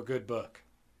secret to a good book.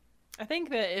 I think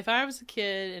that if I was a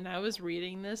kid and I was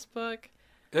reading this book...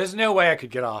 There's no way I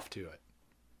could get off to it.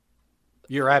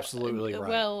 You're absolutely right.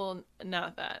 Well,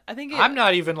 not that. I think I'm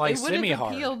not even like it would have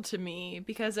semi-hard. appealed to me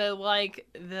because I like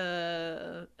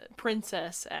the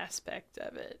princess aspect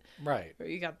of it. Right. Where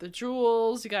you got the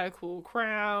jewels, you got a cool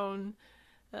crown,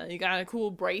 you got a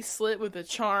cool bracelet with a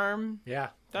charm. Yeah.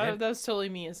 That was totally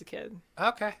me as a kid.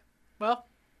 Okay. Well,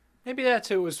 maybe that's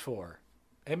who it was for.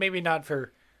 And maybe not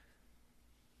for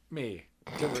me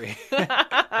to read.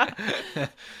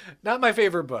 Not my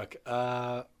favorite book.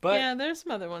 But yeah, there's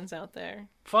some other ones out there.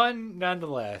 Fun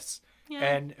nonetheless. Yeah.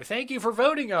 And thank you for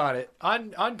voting on it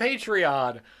on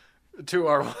Patreon to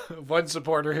our one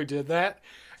supporter who did that.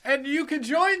 And you can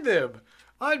join them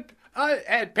at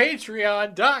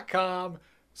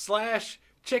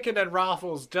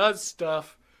patreon.com/chickenandrofflesdoesstuff.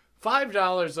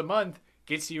 $5 a month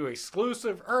gets you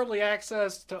exclusive early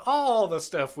access to all the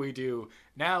stuff we do,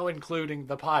 now including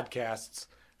the podcasts.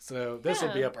 So this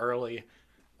will be up early,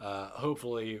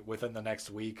 hopefully within the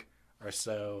next week or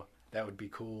so. That would be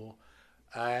cool.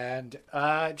 And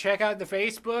check out the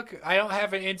Facebook. I don't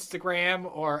have an Instagram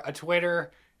or a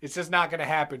Twitter. It's just not going to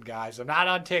happen, guys. I'm not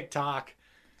on TikTok.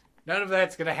 None of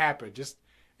that's going to happen. Just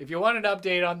if you want an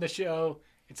update on the show,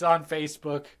 it's on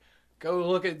Facebook. Go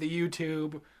look at the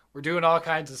YouTube. We're doing all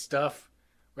kinds of stuff.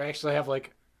 We actually have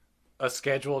like a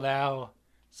schedule now.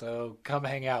 So come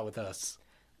hang out with us.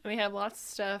 We have lots of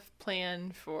stuff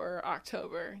planned for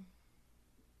October.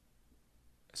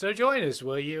 So join us,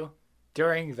 will you,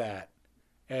 during that.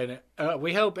 And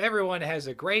we hope everyone has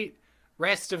a great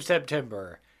rest of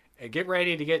September. And get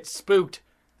ready to get spooked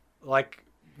like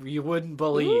you wouldn't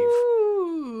believe. Ooh.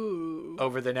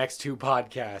 over the next 2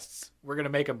 podcasts. We're going to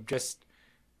make them just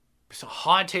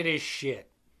haunted as shit.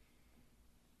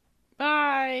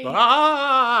 Bye.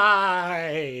 Bye.